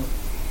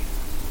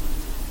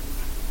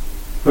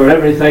 For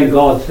everything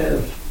God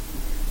says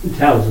and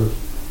tells us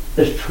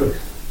is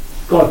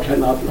truth. God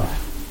cannot lie.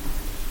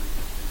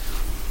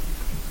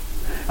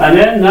 And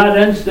in that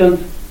instant,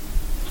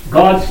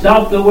 God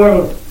stopped the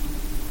world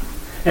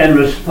in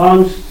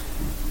response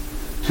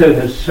to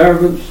His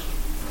servant's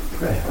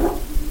prayer.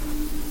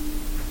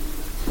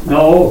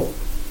 No.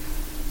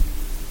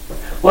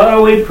 What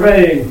are we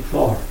praying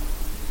for?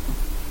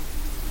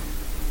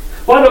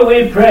 What are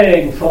we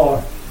praying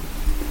for?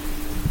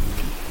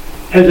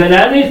 Is it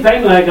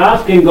anything like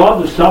asking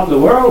God to stop the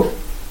world?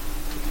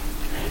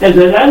 Is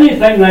it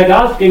anything like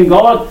asking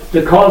God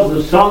to cause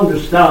the sun to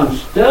stand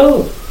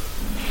still?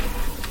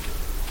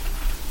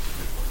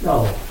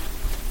 No.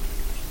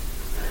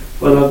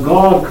 Well, if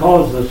God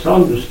caused the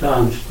sun to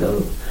stand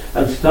still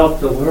and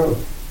stop the world,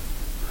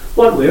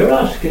 what we're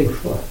asking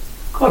for,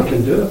 God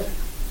can do it.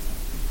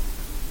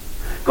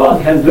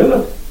 God can do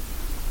it.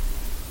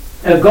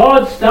 If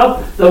God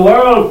stopped the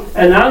world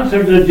in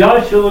answer to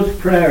Joshua's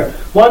prayer,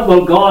 what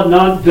will God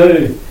not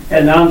do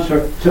in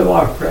answer to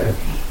our prayers?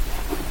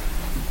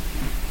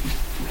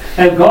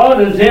 If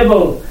God is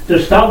able to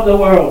stop the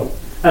world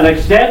and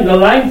extend the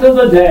length of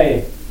the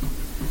day,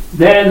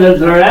 then is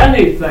there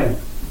anything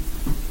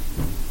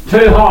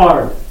too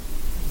hard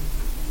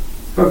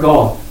for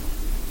God?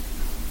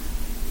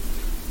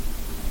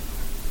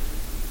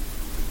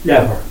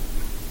 Never.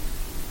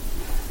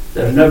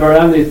 There's never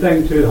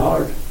anything too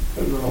hard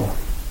for the Lord.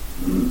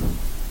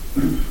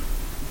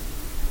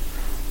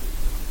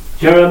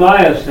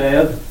 Jeremiah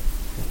said,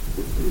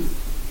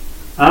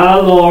 Ah,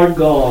 Lord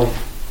God,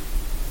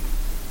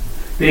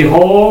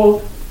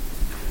 behold,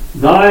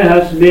 Thou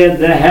hast made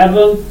the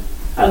heaven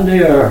and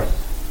the earth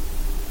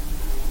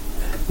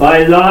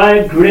by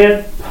Thy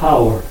great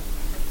power,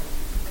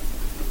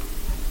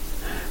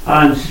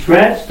 and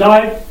stretched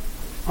out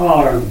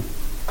arm.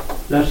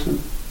 Listen.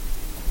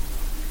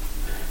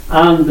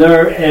 And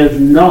there is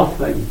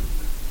nothing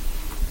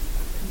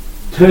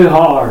too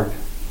hard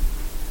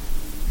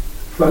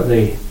for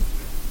Thee.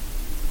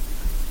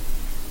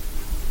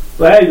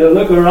 Well, to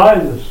look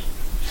around us,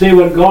 see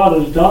what God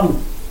has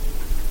done.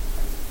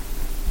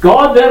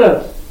 God did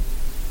it.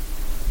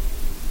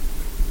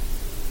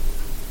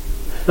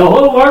 The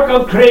whole work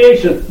of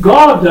creation,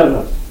 God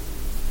did it.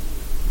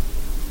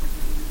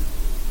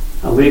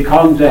 And we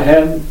come to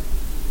Him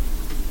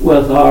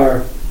with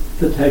our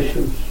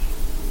petitions.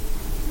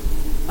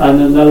 And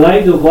in the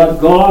light of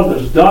what God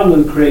has done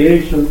in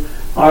creation,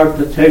 our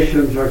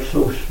petitions are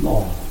so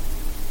small.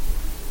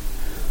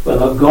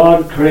 Well,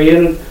 God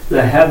created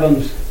the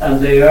heavens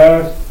and the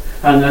earth,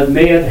 and had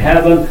made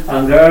heaven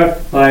and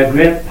earth by a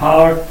great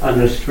power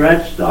and a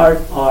stretched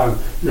out arm.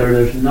 There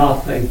is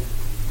nothing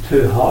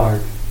too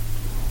hard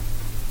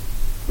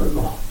for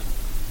God.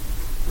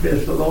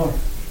 Praise the Lord.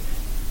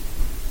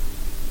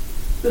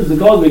 This is the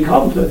God we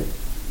come to.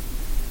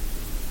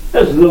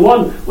 This is the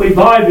one we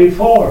bow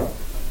before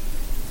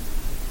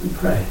and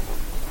pray.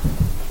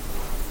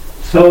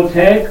 So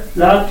take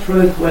that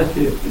truth with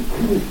you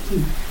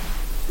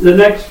the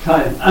next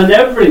time and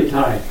every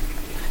time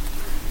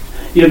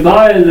you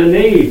bow the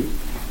knee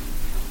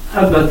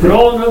at the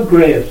throne of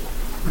grace.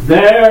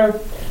 There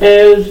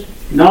is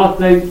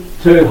nothing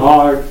too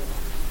hard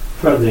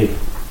for Thee.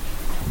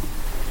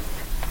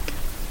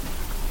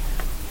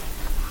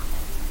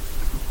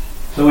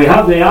 So we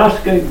have the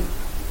asking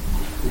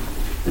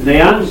and the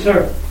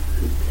answer,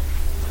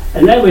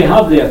 and then we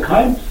have the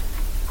account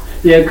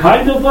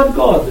of what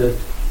God did.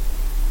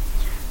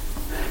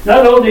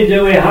 Not only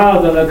do we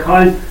have an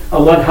account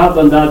of what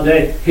happened that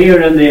day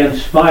here in the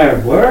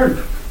inspired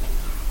Word,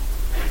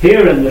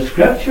 here in the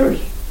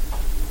Scriptures,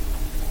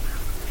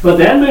 but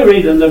then we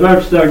read in the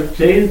verse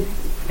 13,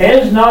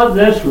 is not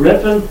this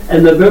written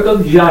in the book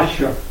of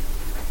Joshua?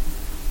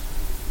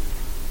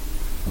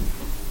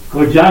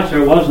 Because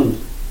Joshua wasn't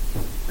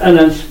an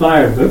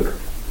inspired book,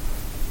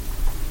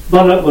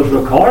 but it was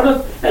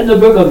recorded in the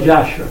book of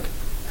Joshua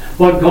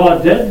what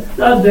God did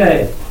that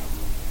day.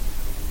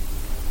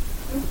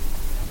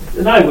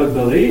 And I would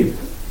believe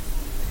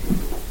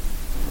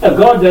if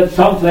God did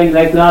something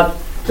like that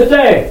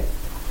today,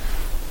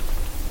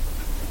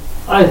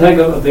 I think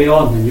it would be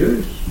on the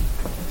news.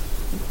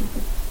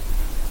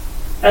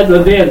 It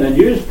would be in the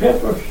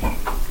newspapers.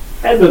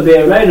 It would be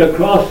right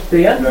across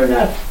the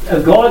internet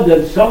if God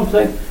did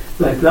something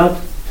like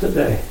that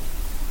today.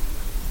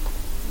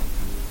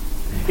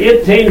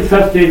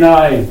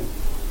 1859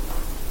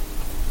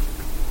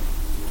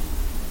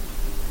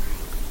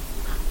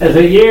 is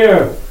a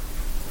year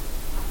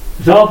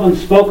that's often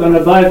spoken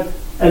about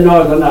in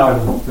Northern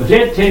Ireland. It was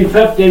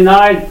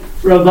 1859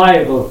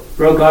 revival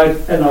broke out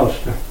in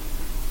Ulster.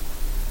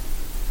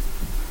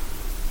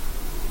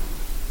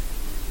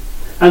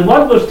 And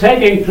what was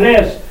taking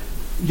place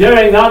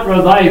during that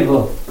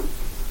revival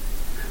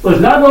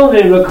was not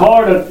only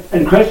recorded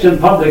in Christian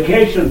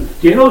publication.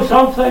 Do you know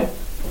something?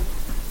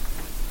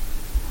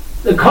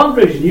 The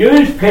country's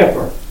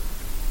newspaper,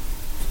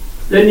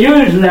 the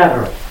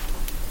newsletter,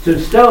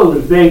 which still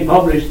is being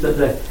published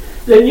today,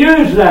 the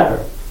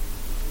newsletter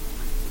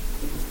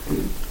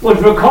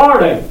was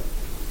recording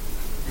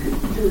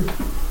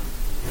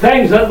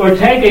things that were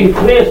taking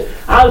place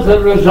as a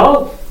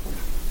result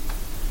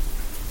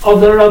of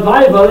the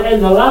revival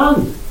in the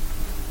land.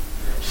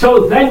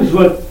 So things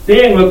were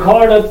being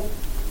recorded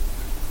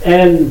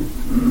in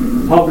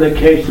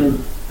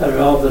publications that are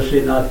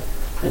obviously not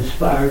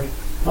inspired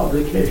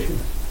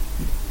publications.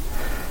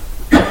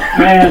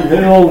 Men who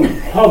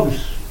owned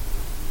pubs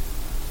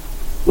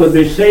would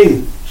be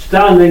seen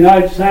standing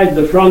outside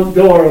the front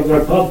door of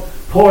their pub,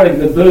 pouring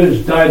the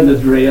booze down the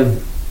drain.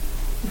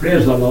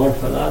 Praise the Lord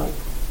for that.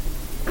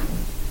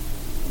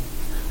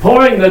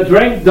 Pouring the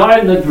drink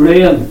down the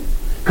drain,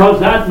 because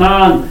that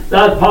man,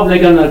 that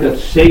publican, had got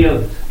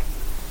saved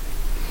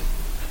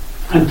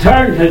and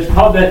turned his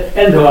pub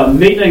into a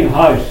meeting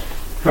house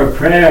for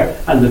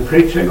prayer and the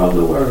preaching of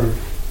the word.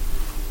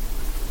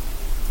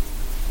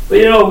 But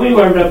you know, we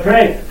were to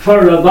pray for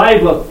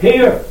revival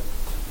here.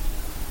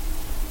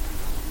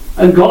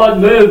 And God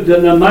moved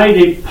in the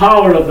mighty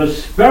power of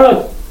His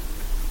Spirit.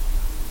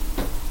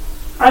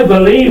 I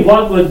believe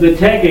what would be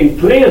taking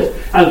place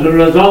as a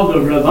result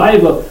of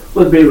revival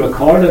would be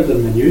recorded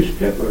in the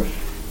newspapers.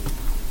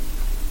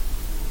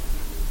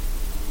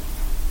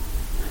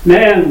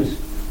 Men's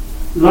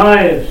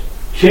lives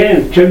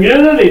changed,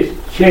 communities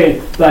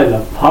changed by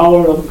the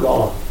power of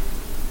God.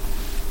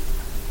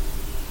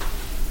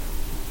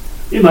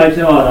 You might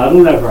say, oh,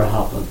 that'll never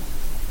happen.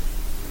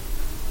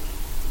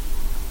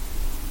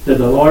 Did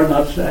the Lord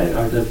not say,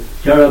 or did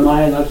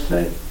Jeremiah not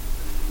say,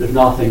 there's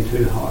nothing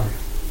too hard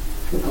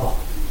for God?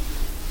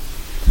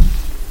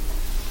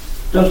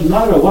 Doesn't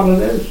matter what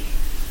it is.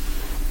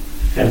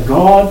 If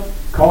God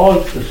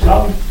caused the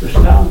sun to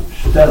stand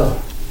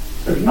still,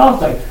 there's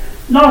nothing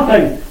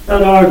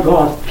that our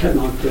God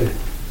cannot do.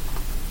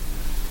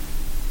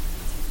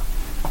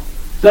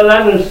 So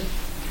let us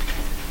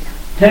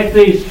take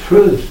these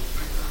truths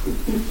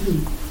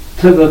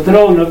to the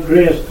throne of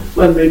grace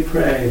when we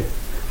pray.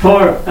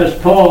 For, as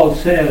Paul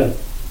said,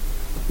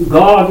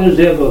 God is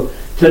able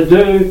to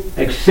do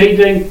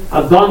exceeding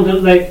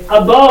abundantly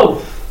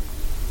above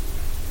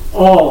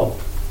all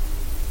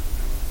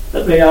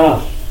that we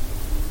ask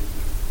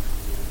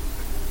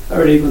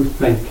or even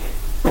think.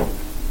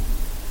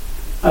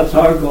 That's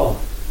our God.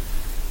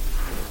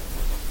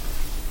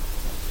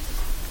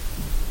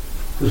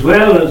 As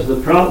well as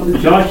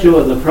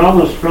Joshua, the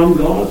promise from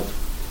God,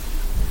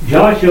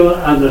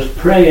 Joshua and his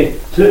praying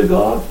to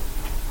God.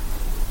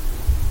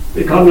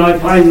 We come now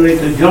finally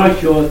to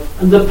Joshua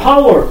and the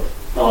power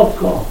of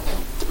God.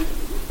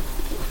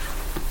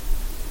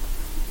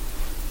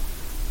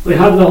 We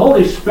have the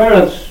Holy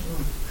Spirit's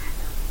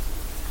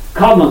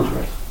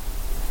commentary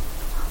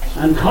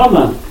and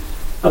comment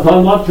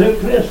upon what took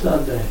place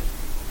that day.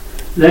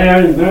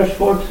 There in verse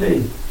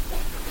 14.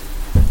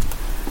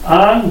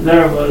 And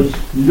there was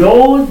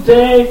no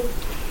day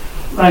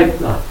like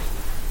that.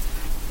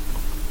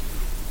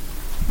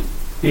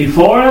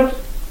 Before it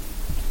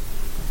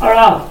or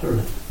after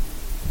it,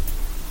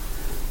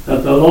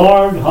 that the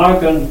Lord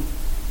hearkened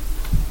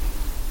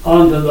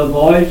unto the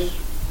voice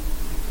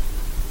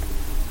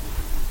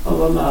of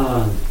a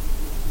man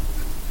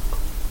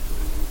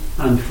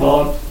and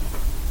fought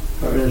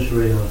for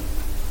Israel.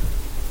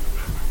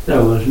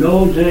 There was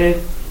no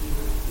day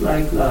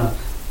like that.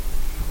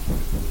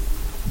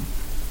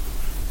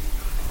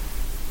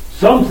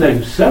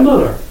 Something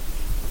similar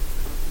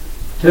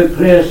took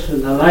place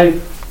in the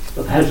life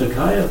of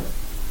Hezekiah.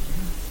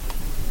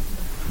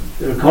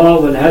 You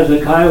recall when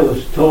Hezekiah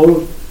was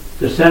told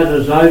to set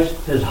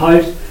his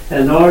house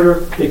in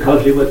order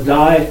because he would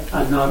die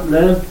and not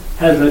live,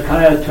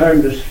 Hezekiah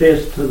turned his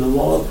face to the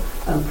wall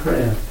and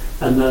prayed.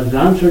 And as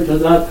answer to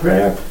that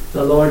prayer,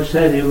 the Lord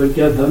said He would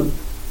give him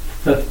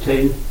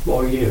 15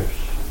 more years.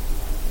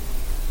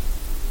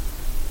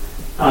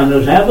 And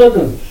as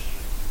evidence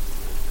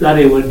that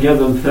He would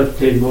give him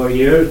 15 more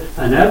years,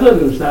 and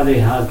evidence that he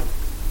had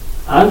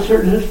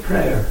answered his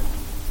prayer,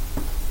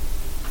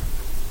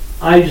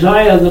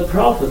 Isaiah the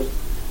prophet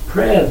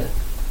prayed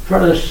for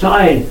a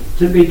sign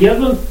to be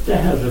given to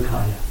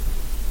Hezekiah.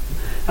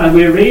 And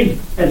we read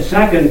in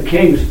 2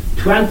 Kings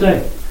 20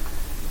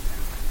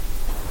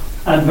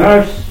 and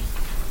verse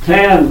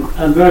 10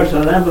 and verse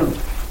 11.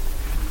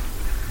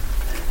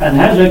 And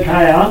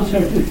Hezekiah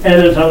answered, It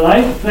is a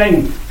light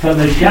thing for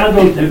the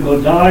shadow to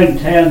go down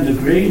 10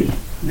 degrees.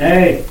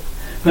 Nay,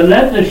 but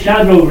let the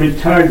shadow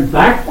return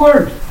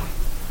backward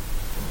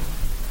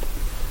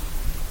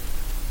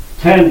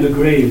 10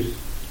 degrees.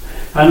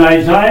 And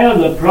Isaiah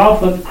the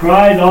prophet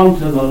cried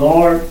unto the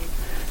Lord,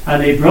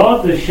 and he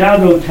brought the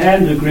shadow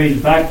 10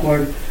 degrees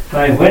backward,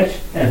 by which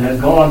it had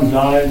gone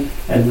down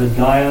in the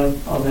dial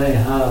of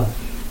Ahaz.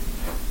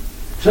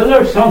 So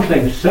there's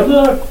something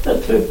similar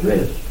that took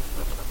place.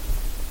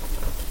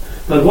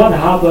 But what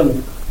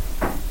happened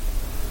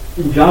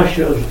in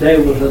Joshua's day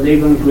was an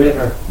even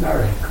greater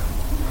miracle.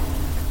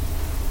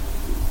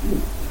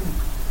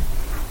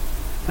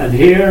 And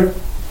here,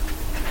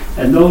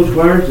 in those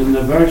words in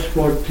the verse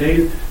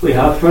 14, we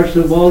have first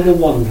of all the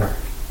wonder.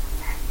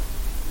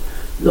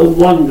 The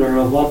wonder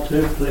of what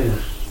took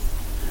place.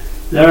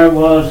 There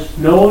was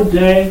no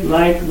day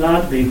like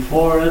that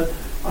before it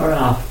or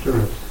after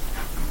it.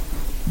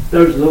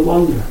 There's the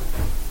wonder.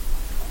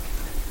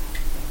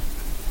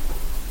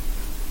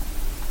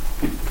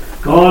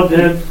 God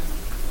did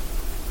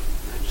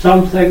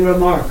something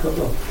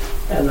remarkable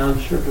in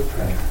answer to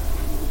prayer.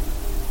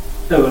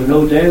 There was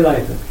no day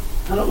like it.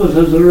 And it was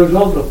as a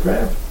result of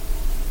prayer.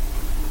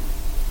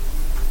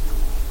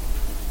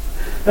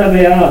 Let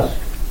me ask,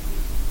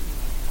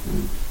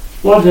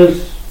 what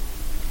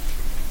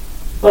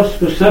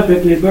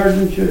specifically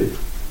burdens you?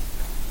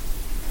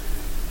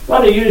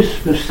 What are you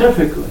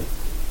specifically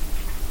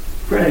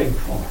praying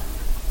for?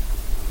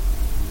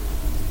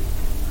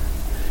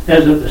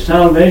 Is it the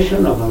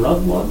salvation of a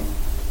loved one?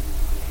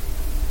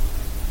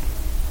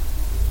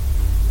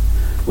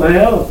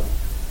 Well,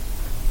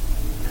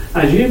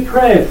 as you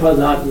pray for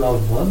that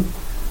loved one,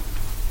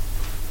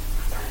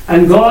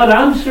 and God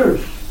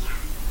answers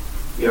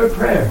your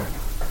prayer,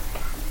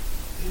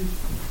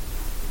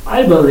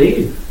 I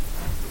believe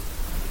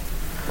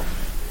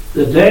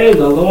the day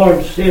the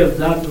Lord saved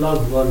that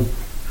loved one,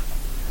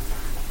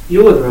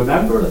 you would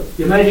remember it.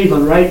 You might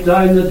even write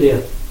down the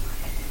date.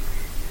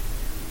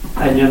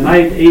 And you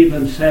might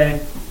even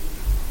say,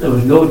 there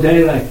was no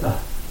day like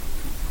that.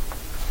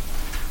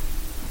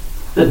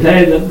 The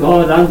day that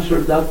God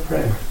answered that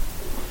prayer.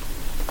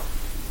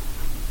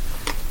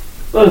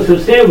 Well, it's the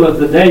same with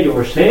the day you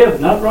were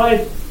saved, not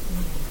right?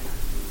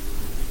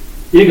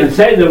 You can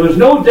say there was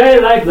no day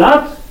like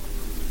that.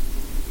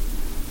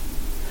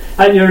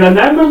 And you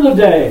remember the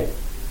day.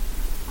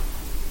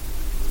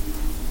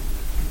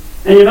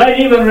 And you might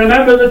even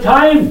remember the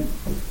time.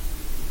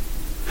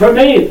 For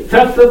me,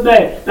 5th of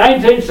May,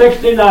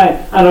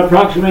 1969, at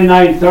approximately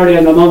 9:30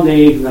 on a Monday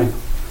evening.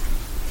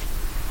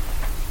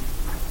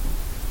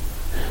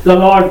 The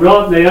Lord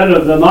brought me out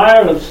of the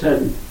mire of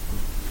sin,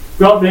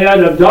 brought me out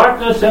of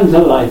darkness into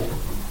light,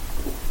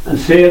 and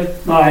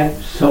saved my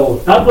soul.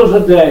 That was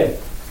a day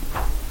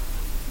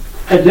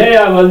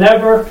I will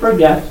never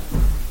forget.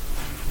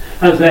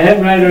 As the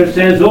hymn writer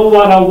says, oh,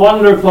 what a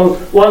wonderful,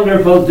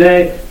 wonderful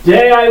day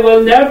I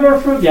will never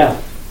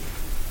forget.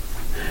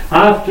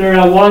 After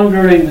a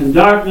wandering in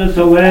darkness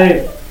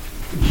away,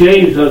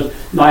 Jesus,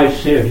 my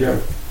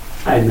Saviour,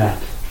 I met.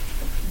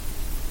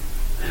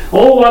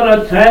 Oh, what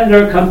a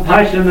tender,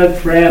 compassionate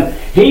friend.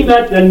 He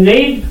met the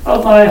need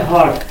of my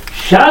heart,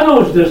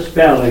 shadows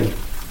dispelling.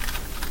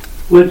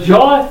 With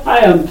joy I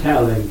am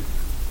telling,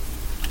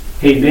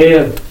 He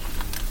made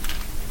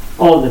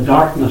all the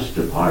darkness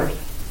depart.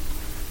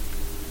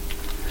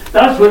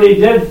 That's what He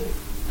did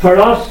for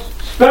us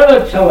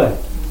spiritually.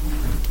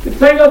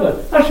 Think of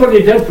it. That's what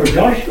He did for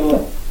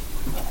Joshua.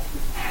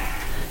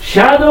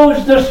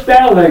 Shadows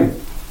dispelling.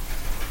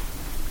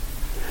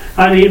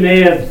 And He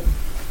made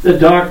the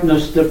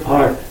darkness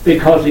depart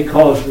because He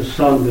caused the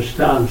sun to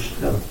stand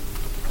still.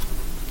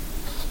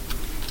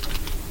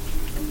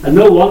 And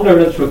no wonder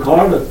it's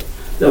recorded.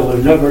 There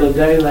was never a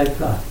day like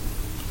that.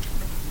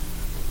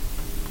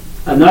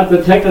 And that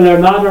particular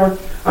matter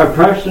or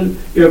person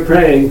you're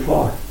praying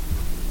for,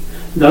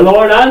 the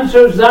Lord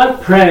answers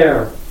that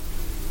prayer.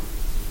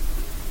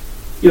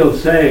 You'll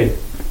say,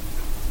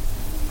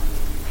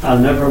 I'll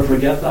never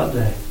forget that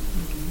day.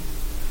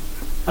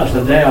 That's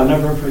a day I'll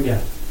never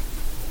forget.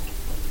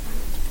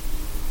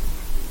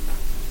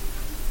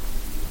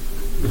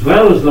 As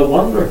well as the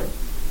wonder,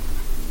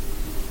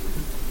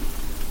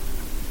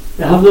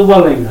 you have the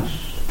willingness.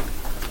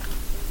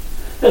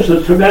 It's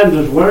a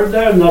tremendous word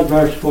there in that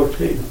verse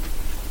 14.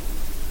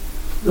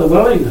 The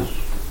willingness.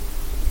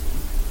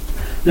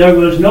 There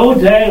was no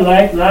day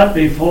like that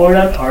before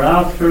it or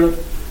after it.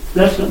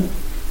 Listen,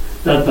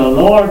 that the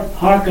Lord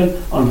hearkened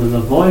unto the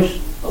voice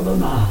of a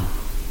man.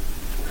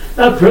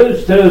 That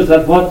proves to us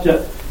that what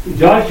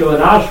Joshua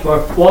had asked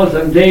for was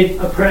indeed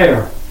a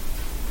prayer.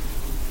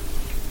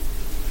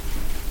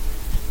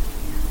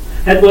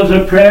 It was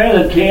a prayer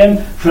that came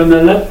from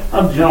the lip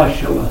of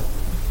Joshua.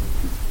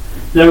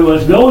 There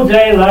was no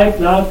day like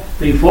that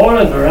before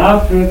it or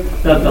after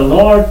it that the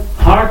Lord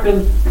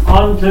hearkened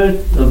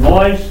unto the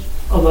voice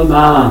of a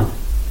man.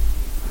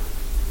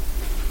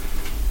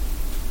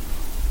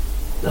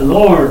 The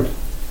Lord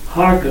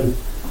hearkened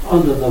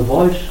unto the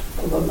voice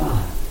of a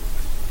man.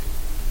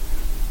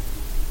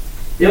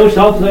 You know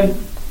something?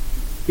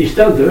 He's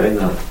still doing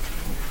that.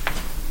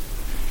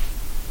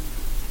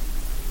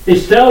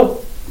 He's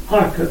still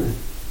hearkening.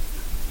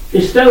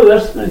 He's still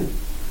listening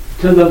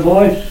to the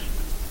voice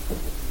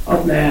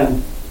of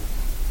man.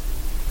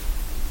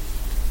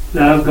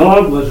 Now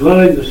God was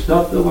willing to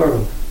stop the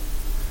world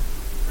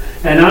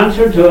in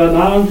answer to a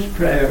man's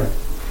prayer.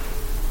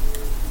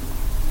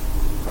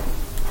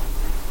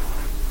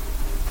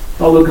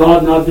 What will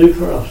God not do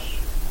for us?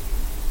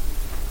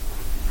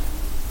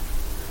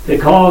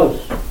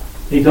 Because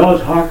he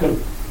does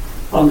hearken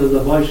unto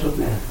the voice of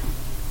man.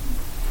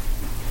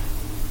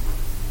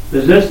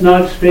 Does this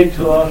not speak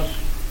to us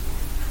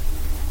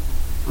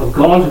of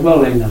God's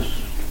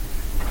willingness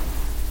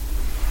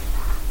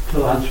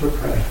to answer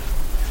prayer?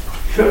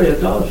 Surely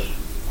it does.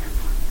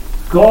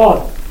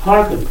 God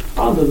hearkened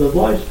unto the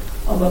voice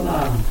of a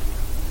man.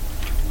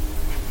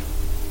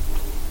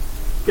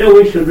 You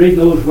know, we should read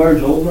those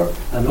words over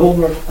and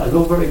over and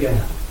over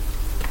again.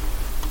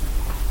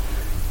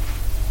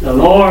 The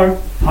Lord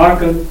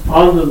hearkened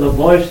unto the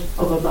voice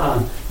of a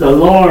man. The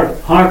Lord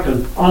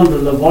hearkened unto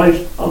the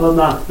voice of a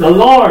man. The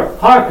Lord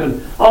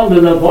hearkened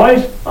unto the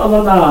voice of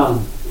a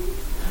man.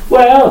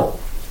 Well,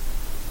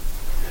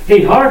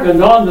 he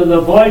hearkened unto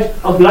the voice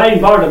of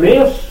blind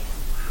Bartimaeus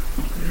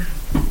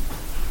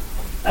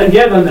and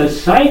gave him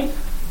his sight.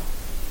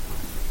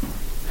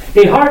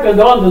 He hearkened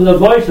unto the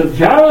voice of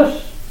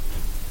Jairus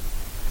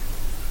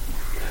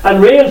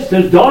and raised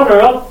his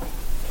daughter up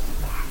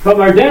from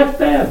her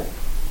deathbed.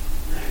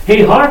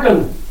 He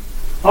hearkened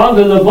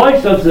unto the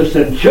voice of the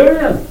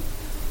centurion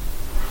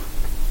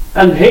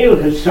and healed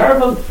his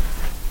servant.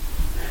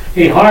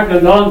 He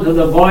hearkened unto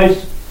the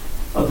voice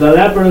of the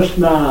leprous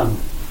man,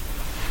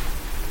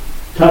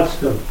 touched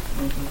him,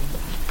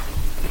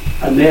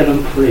 and made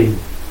him clean.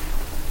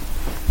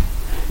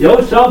 You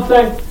know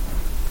something?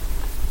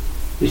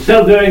 He's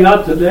still doing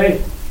that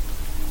today.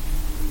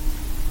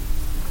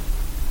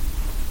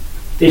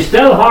 He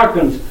still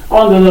hearkens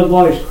unto the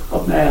voice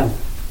of man.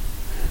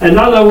 In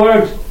other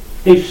words,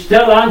 he's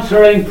still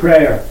answering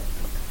prayer.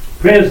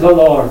 Praise the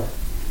Lord.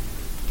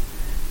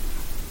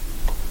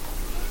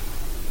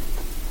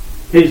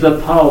 He's the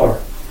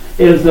power.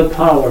 He is the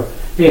power.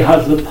 He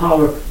has the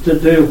power to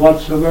do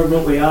whatsoever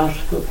we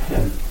ask of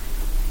him.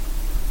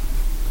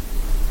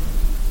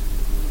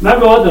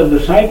 Remember what the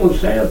disciples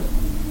said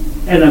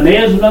in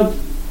amazement?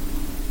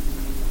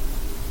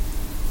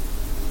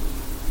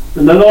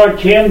 When the Lord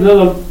came to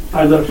them,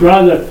 or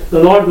rather,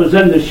 the Lord was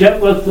in the ship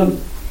with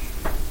them,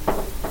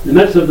 in the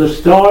midst of the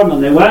storm,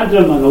 and they went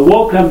to him and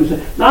awoke him and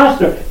said,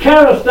 Master,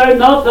 carest thou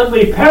not that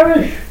we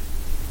perish?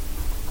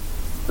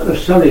 What a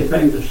silly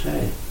thing to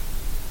say.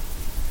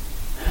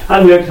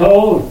 And we're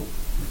told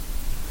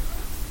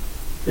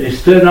that he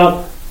stood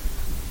up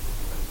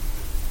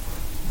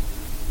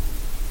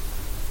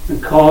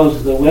and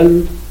caused the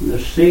wind and the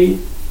sea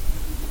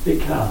to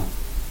calm.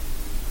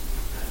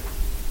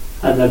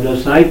 And the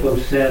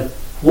disciples said,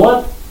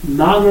 What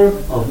manner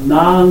of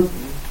man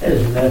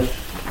is this,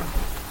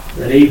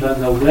 that even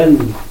the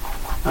wind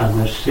and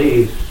the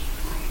seas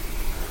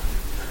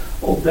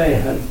obey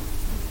him?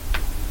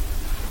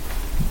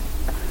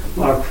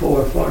 Mark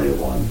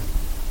 4:41.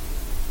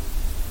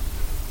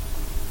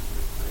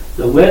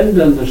 The wind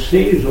and the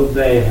seas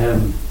obey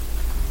him,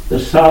 the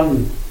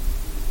sun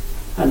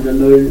and the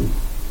moon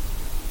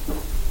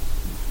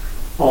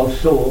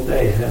also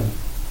obey him,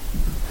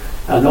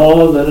 and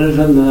all that is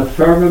in the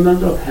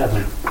firmament of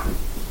heaven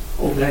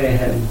obey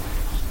him.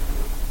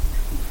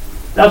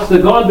 That's the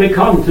God we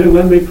come to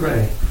when we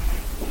pray.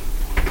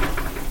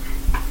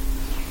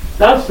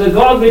 That's the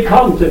God we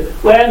come to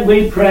when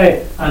we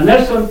pray. And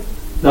listen,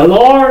 the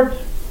Lord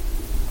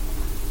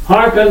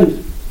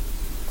hearkened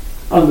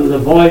unto the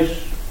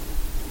voice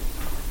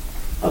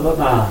of a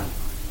man.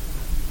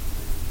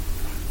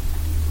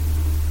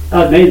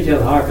 That means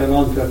he'll hearken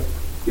unto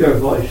your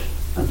voice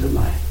and to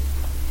mine.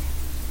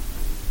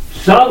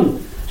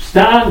 Sun,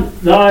 stand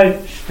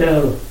thou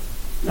still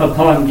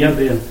upon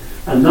Gibeon,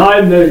 and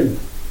thou moon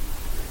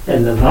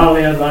in the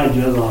valley of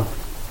Ajalon.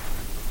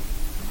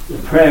 The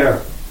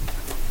prayer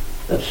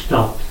that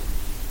stopped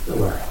the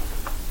world.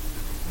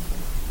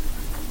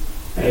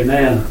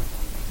 Amen.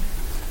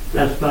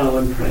 Let's bow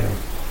in prayer.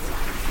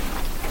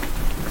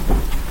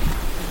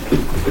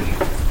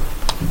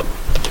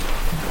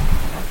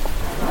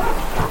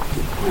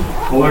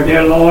 Oh,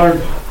 dear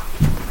Lord,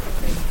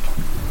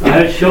 Thou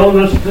hast shown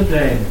us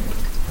today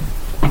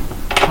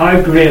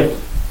how great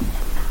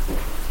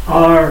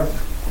our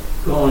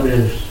God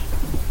is.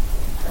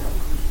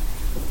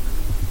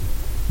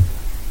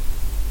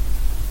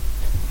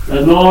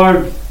 The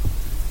Lord,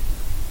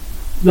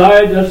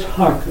 Thou dost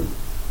hearken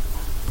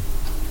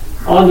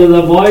unto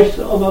the voice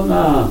of a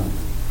man.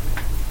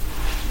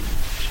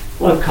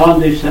 What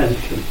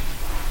condescension!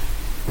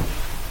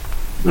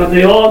 That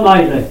the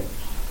Almighty,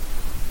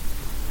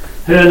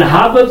 who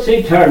inhabits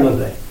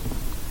eternity,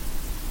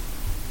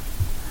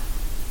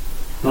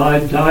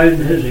 bowed down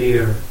his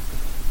ear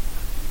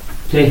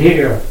to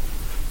hear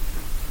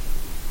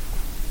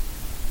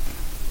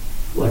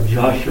what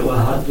Joshua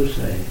had to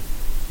say.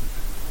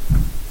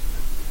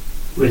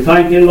 We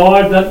thank you,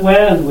 Lord, that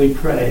when we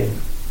pray,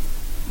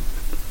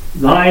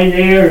 thine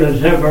ear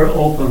is ever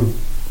open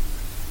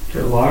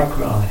to our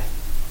cry.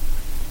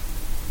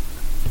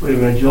 We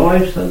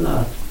rejoice in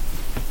that.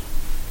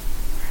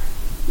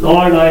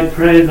 Lord, I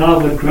pray thou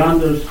would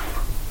grant us,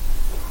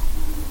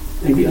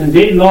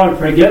 indeed, Lord,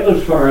 forgive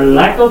us for our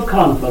lack of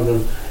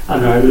confidence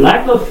and our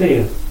lack of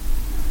faith.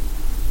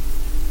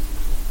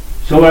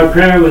 So our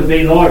prayer would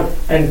be, Lord,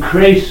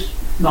 increase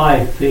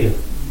my faith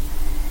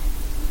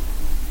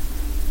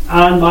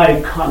and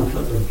my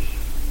confidence.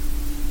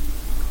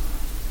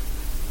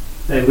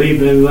 May we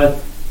be with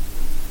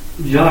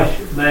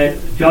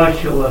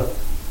Joshua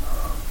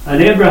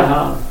and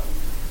Abraham,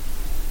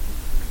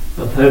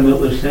 of whom it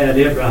was said,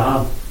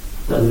 Abraham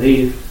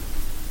believed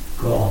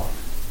God.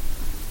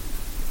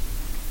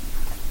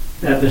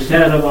 That was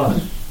said of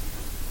us,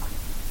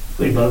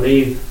 we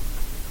believe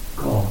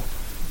God.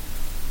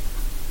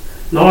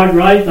 Lord,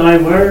 write thy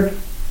word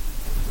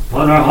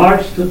upon our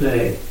hearts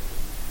today.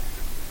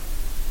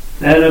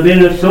 Let it have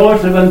been a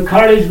source of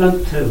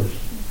encouragement to us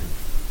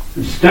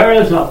and stir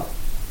us up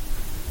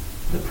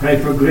to pray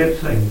for great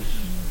things.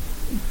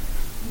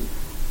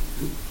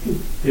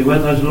 Be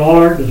with us,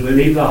 Lord, as we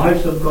leave the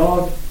house of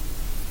God.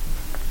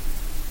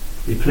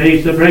 Be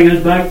pleased to bring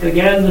us back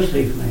again this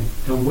evening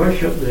to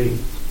worship thee.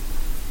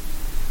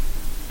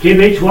 Keep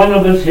each one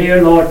of us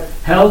here, Lord,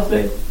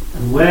 healthy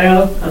and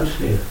well and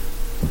safe.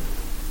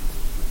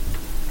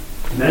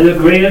 May the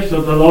grace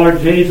of the Lord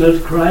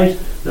Jesus Christ,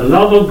 the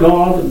love of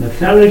God, and the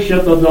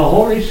fellowship of the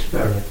Holy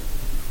Spirit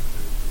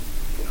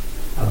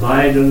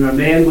abide and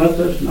remain with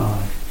us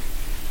now,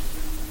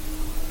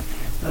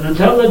 and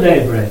until the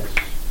day breaks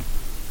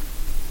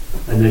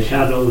and the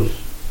shadows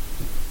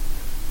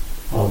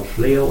all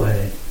flee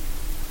away.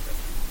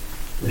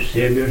 In the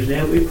Saviour's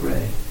name we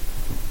pray.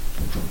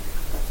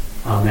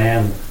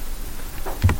 Amen.